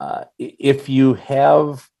 if you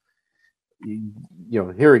have,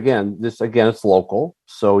 here again, it's local.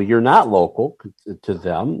 So you're not local to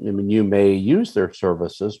them. You may use their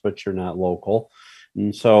services, but you're not local.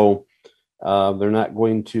 And so they're not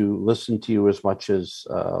going to listen to you as much as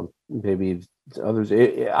maybe others.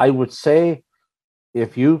 I would say,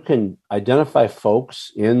 if you can identify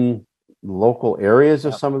folks in local areas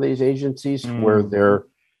of some of these agencies where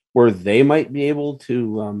they might be able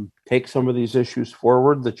to take some of these issues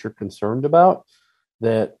forward that you're concerned about,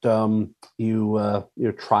 that you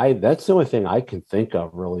try. That's the only thing I can think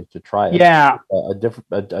of, really, to try a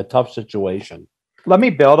tough situation. Let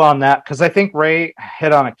me build on that, because I think Ray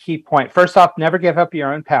hit on a key point. First off, never give up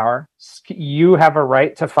your own power. You have a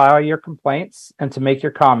right to file your complaints and to make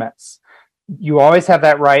your comments. You always have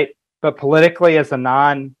that right, but politically, as a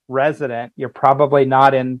non-resident, you're probably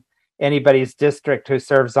not in anybody's district who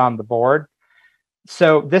serves on the board.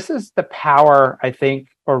 So this is the power, I think,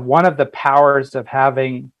 or one of the powers of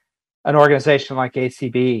having an organization like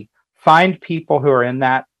ACB. Find people who are in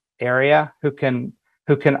that area who can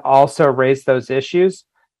also raise those issues,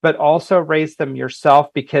 but also raise them yourself,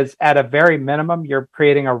 because at a very minimum, you're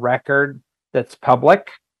creating a record that's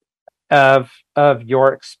public of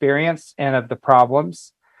your experience and of the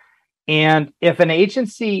problems. And if an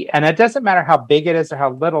agency, and it doesn't matter how big it is or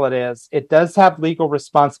how little it is, it does have legal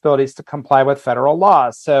responsibilities to comply with federal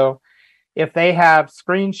laws. So if they have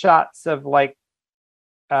screenshots of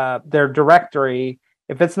their directory,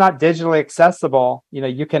 if it's not digitally accessible,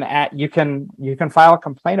 you can file a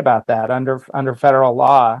complaint about that under federal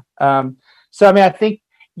law. So I think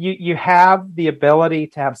you have the ability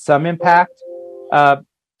to have some impact.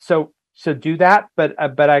 So do that, but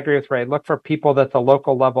I agree with Ray. Look for people at the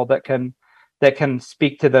local level that can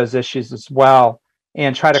speak to those issues as well,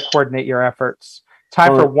 and try to coordinate your efforts.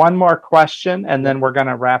 Time for one more question, and then we're going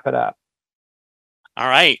to wrap it up. All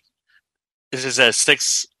right. This is a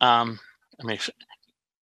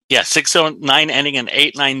 609 ending in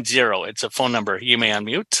 890. It's a phone number. You may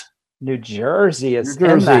unmute. New Jersey is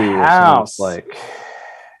in the house. This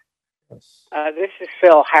is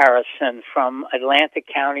Phil Harrison from Atlantic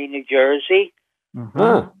County, New Jersey.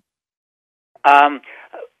 Mm-hmm. I'm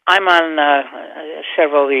on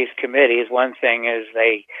several of these committees. One thing is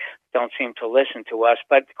they don't seem to listen to us.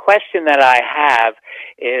 But the question that I have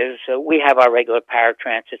is, we have our regular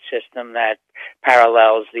paratransit system that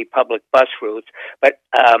parallels the public bus routes, but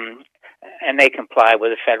and they comply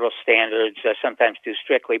with the federal standards, sometimes too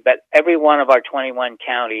strictly. But every one of our 21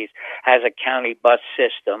 counties has a county bus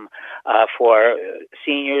system for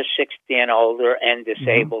seniors 60 and older and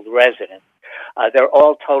disabled residents. They're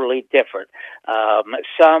all totally different.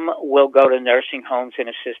 Some will go to nursing homes and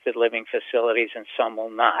assisted living facilities, and some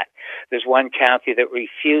will not. There's one county that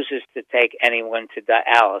refuses to take anyone to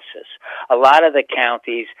dialysis. A lot of the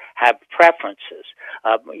counties have preferences.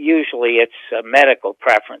 Usually it's medical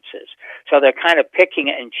preferences. So they're kind of picking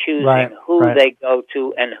and choosing who they go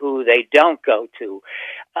to and who they don't go to.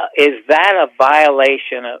 is that a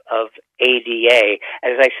violation of ADA?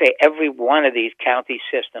 As I say, every one of these county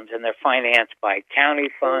systems, and they're financed by county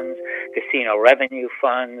funds, casino revenue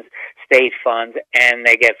funds, state funds, and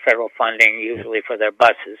they get federal funding usually for their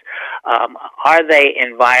buses. Are they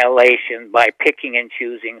in violation by picking and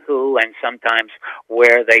choosing who and sometimes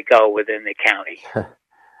where they go within the county?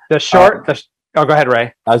 Go ahead,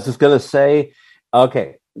 Ray. I was just going to say,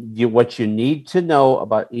 okay, what you need to know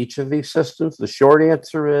about each of these systems, the short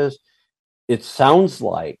answer is, it sounds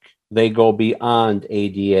like they go beyond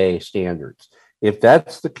ADA standards. If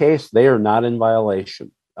that's the case, they are not in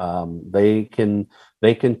violation. They can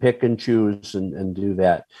pick and choose and do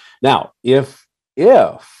that. Now, if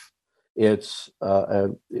under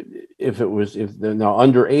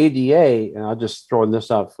ADA, and I'll just throw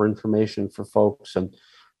this out for information for folks, and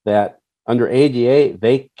that under ADA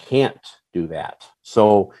they can't do that.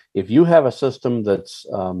 So if you have a system that's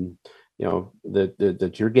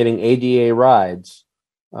that you're getting ADA rides,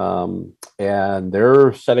 and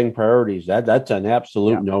they're setting priorities, that's an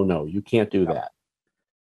absolute no. You can't do that.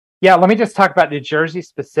 Yeah, let me just talk about New Jersey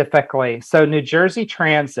specifically. So New Jersey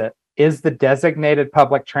Transit is the designated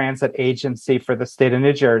public transit agency for the state of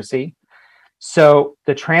New Jersey. So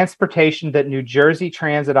the transportation that New Jersey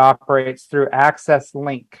Transit operates through Access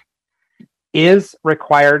Link is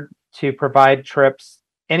required to provide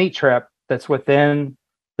any trip that's within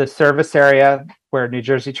the service area where New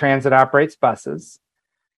Jersey Transit operates buses.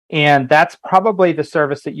 And that's probably the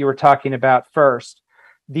service that you were talking about first.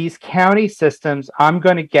 These county systems, I'm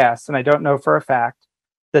going to guess, and I don't know for a fact,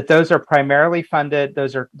 that those are primarily funded.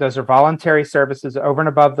 Those are voluntary services over and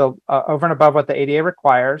above what the ADA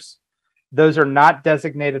requires. Those are not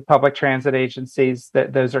designated public transit agencies.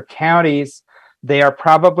 Those are counties. They are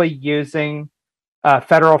probably using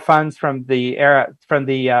federal funds from the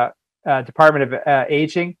Department of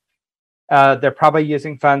Aging. They're probably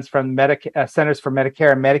using funds from Centers for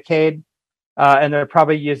Medicare and Medicaid, and they're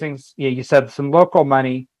probably using, you said, some local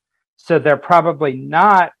money. So they're probably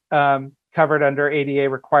not covered under ADA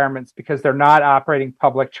requirements because they're not operating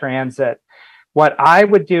public transit. What I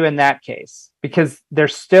would do in that case, because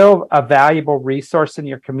there's still a valuable resource in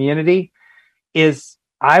your community, is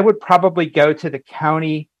I would probably go to the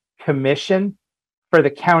county commission for the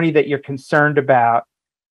county that you're concerned about,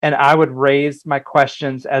 and I would raise my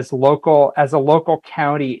questions as a local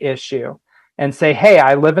county issue and say, hey,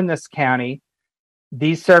 I live in this county.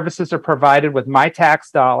 These services are provided with my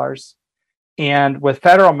tax dollars and with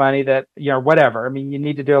federal money that, whatever. I mean, you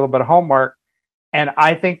need to do a little bit of homework. And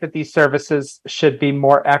I think that these services should be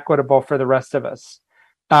more equitable for the rest of us.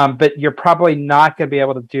 But you're probably not going to be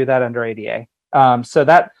able to do that under ADA. So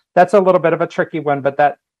that's a little bit of a tricky one.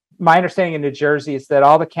 But my understanding in New Jersey is that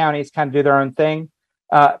all the counties kind of do their own thing.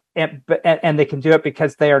 And they can do it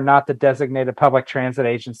because they are not the designated public transit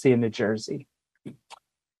agency in New Jersey.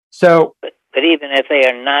 So, but even if they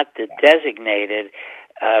are not the designated,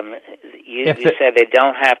 you said they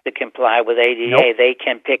don't have to comply with ADA. Nope. They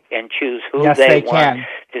can pick and choose who they want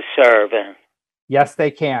to serve. Yes,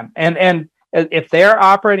 they can. And if they're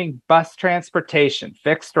operating bus transportation,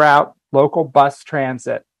 fixed route, local bus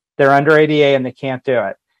transit, they're under ADA and they can't do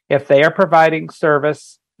it. If they are providing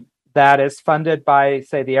service that is funded by,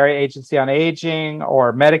 say, the Area Agency on Aging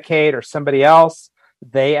or Medicaid or somebody else,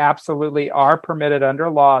 they absolutely are permitted under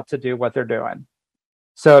law to do what they're doing.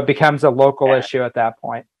 So it becomes a local issue at that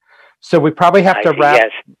point. So we probably have to wrap.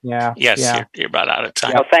 Yes. You're about out of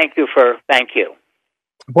time. Well, thank you.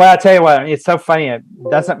 Boy, I'll tell you what, it's so funny. It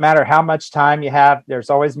doesn't matter how much time you have. There's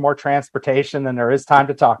always more transportation than there is time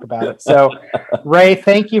to talk about it. So, Ray,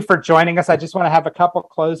 thank you for joining us. I just want to have a couple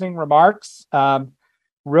closing remarks.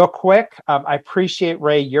 Real quick, I appreciate,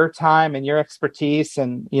 Ray, your time and your expertise,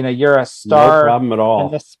 and you're a star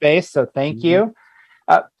in this space. So thank you.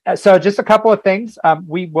 So just a couple of things.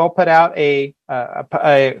 We will put out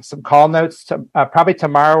some call notes probably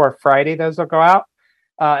tomorrow or Friday. Those will go out,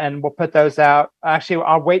 and we'll put those out. Actually,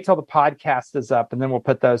 I'll wait till the podcast is up, and then we'll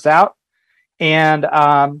put those out. And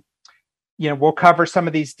we'll cover some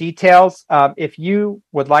of these details. If you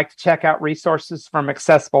would like to check out resources from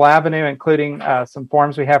Accessible Avenue, including some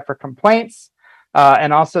forms we have for complaints,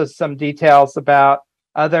 and also some details about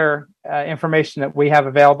other information that we have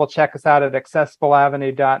available, check us out at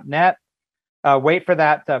accessibleavenue.net. Wait for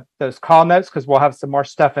those call notes, because we'll have some more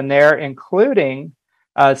stuff in there, including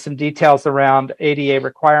some details around ADA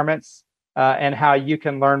requirements and how you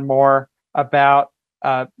can learn more about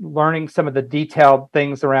learning some of the detailed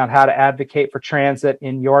things around how to advocate for transit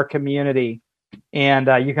in your community. And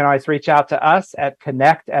you can always reach out to us at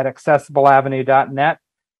connect@accessibleavenue.net,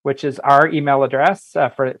 which is our email address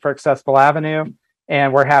for Accessible Avenue.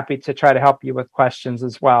 and we're happy to try to help you with questions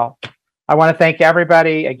as well. I want to thank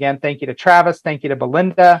everybody. Again, thank you to Travis. Thank you to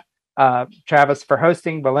Belinda. Travis for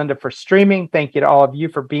hosting, Belinda for streaming. Thank you to all of you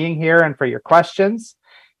for being here and for your questions.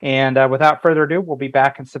 And without further ado, we'll be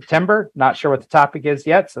back in September. Not sure what the topic is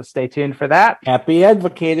yet, so stay tuned for that. Happy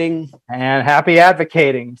advocating. And happy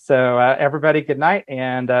advocating. So everybody, good night,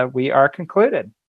 and we are concluded.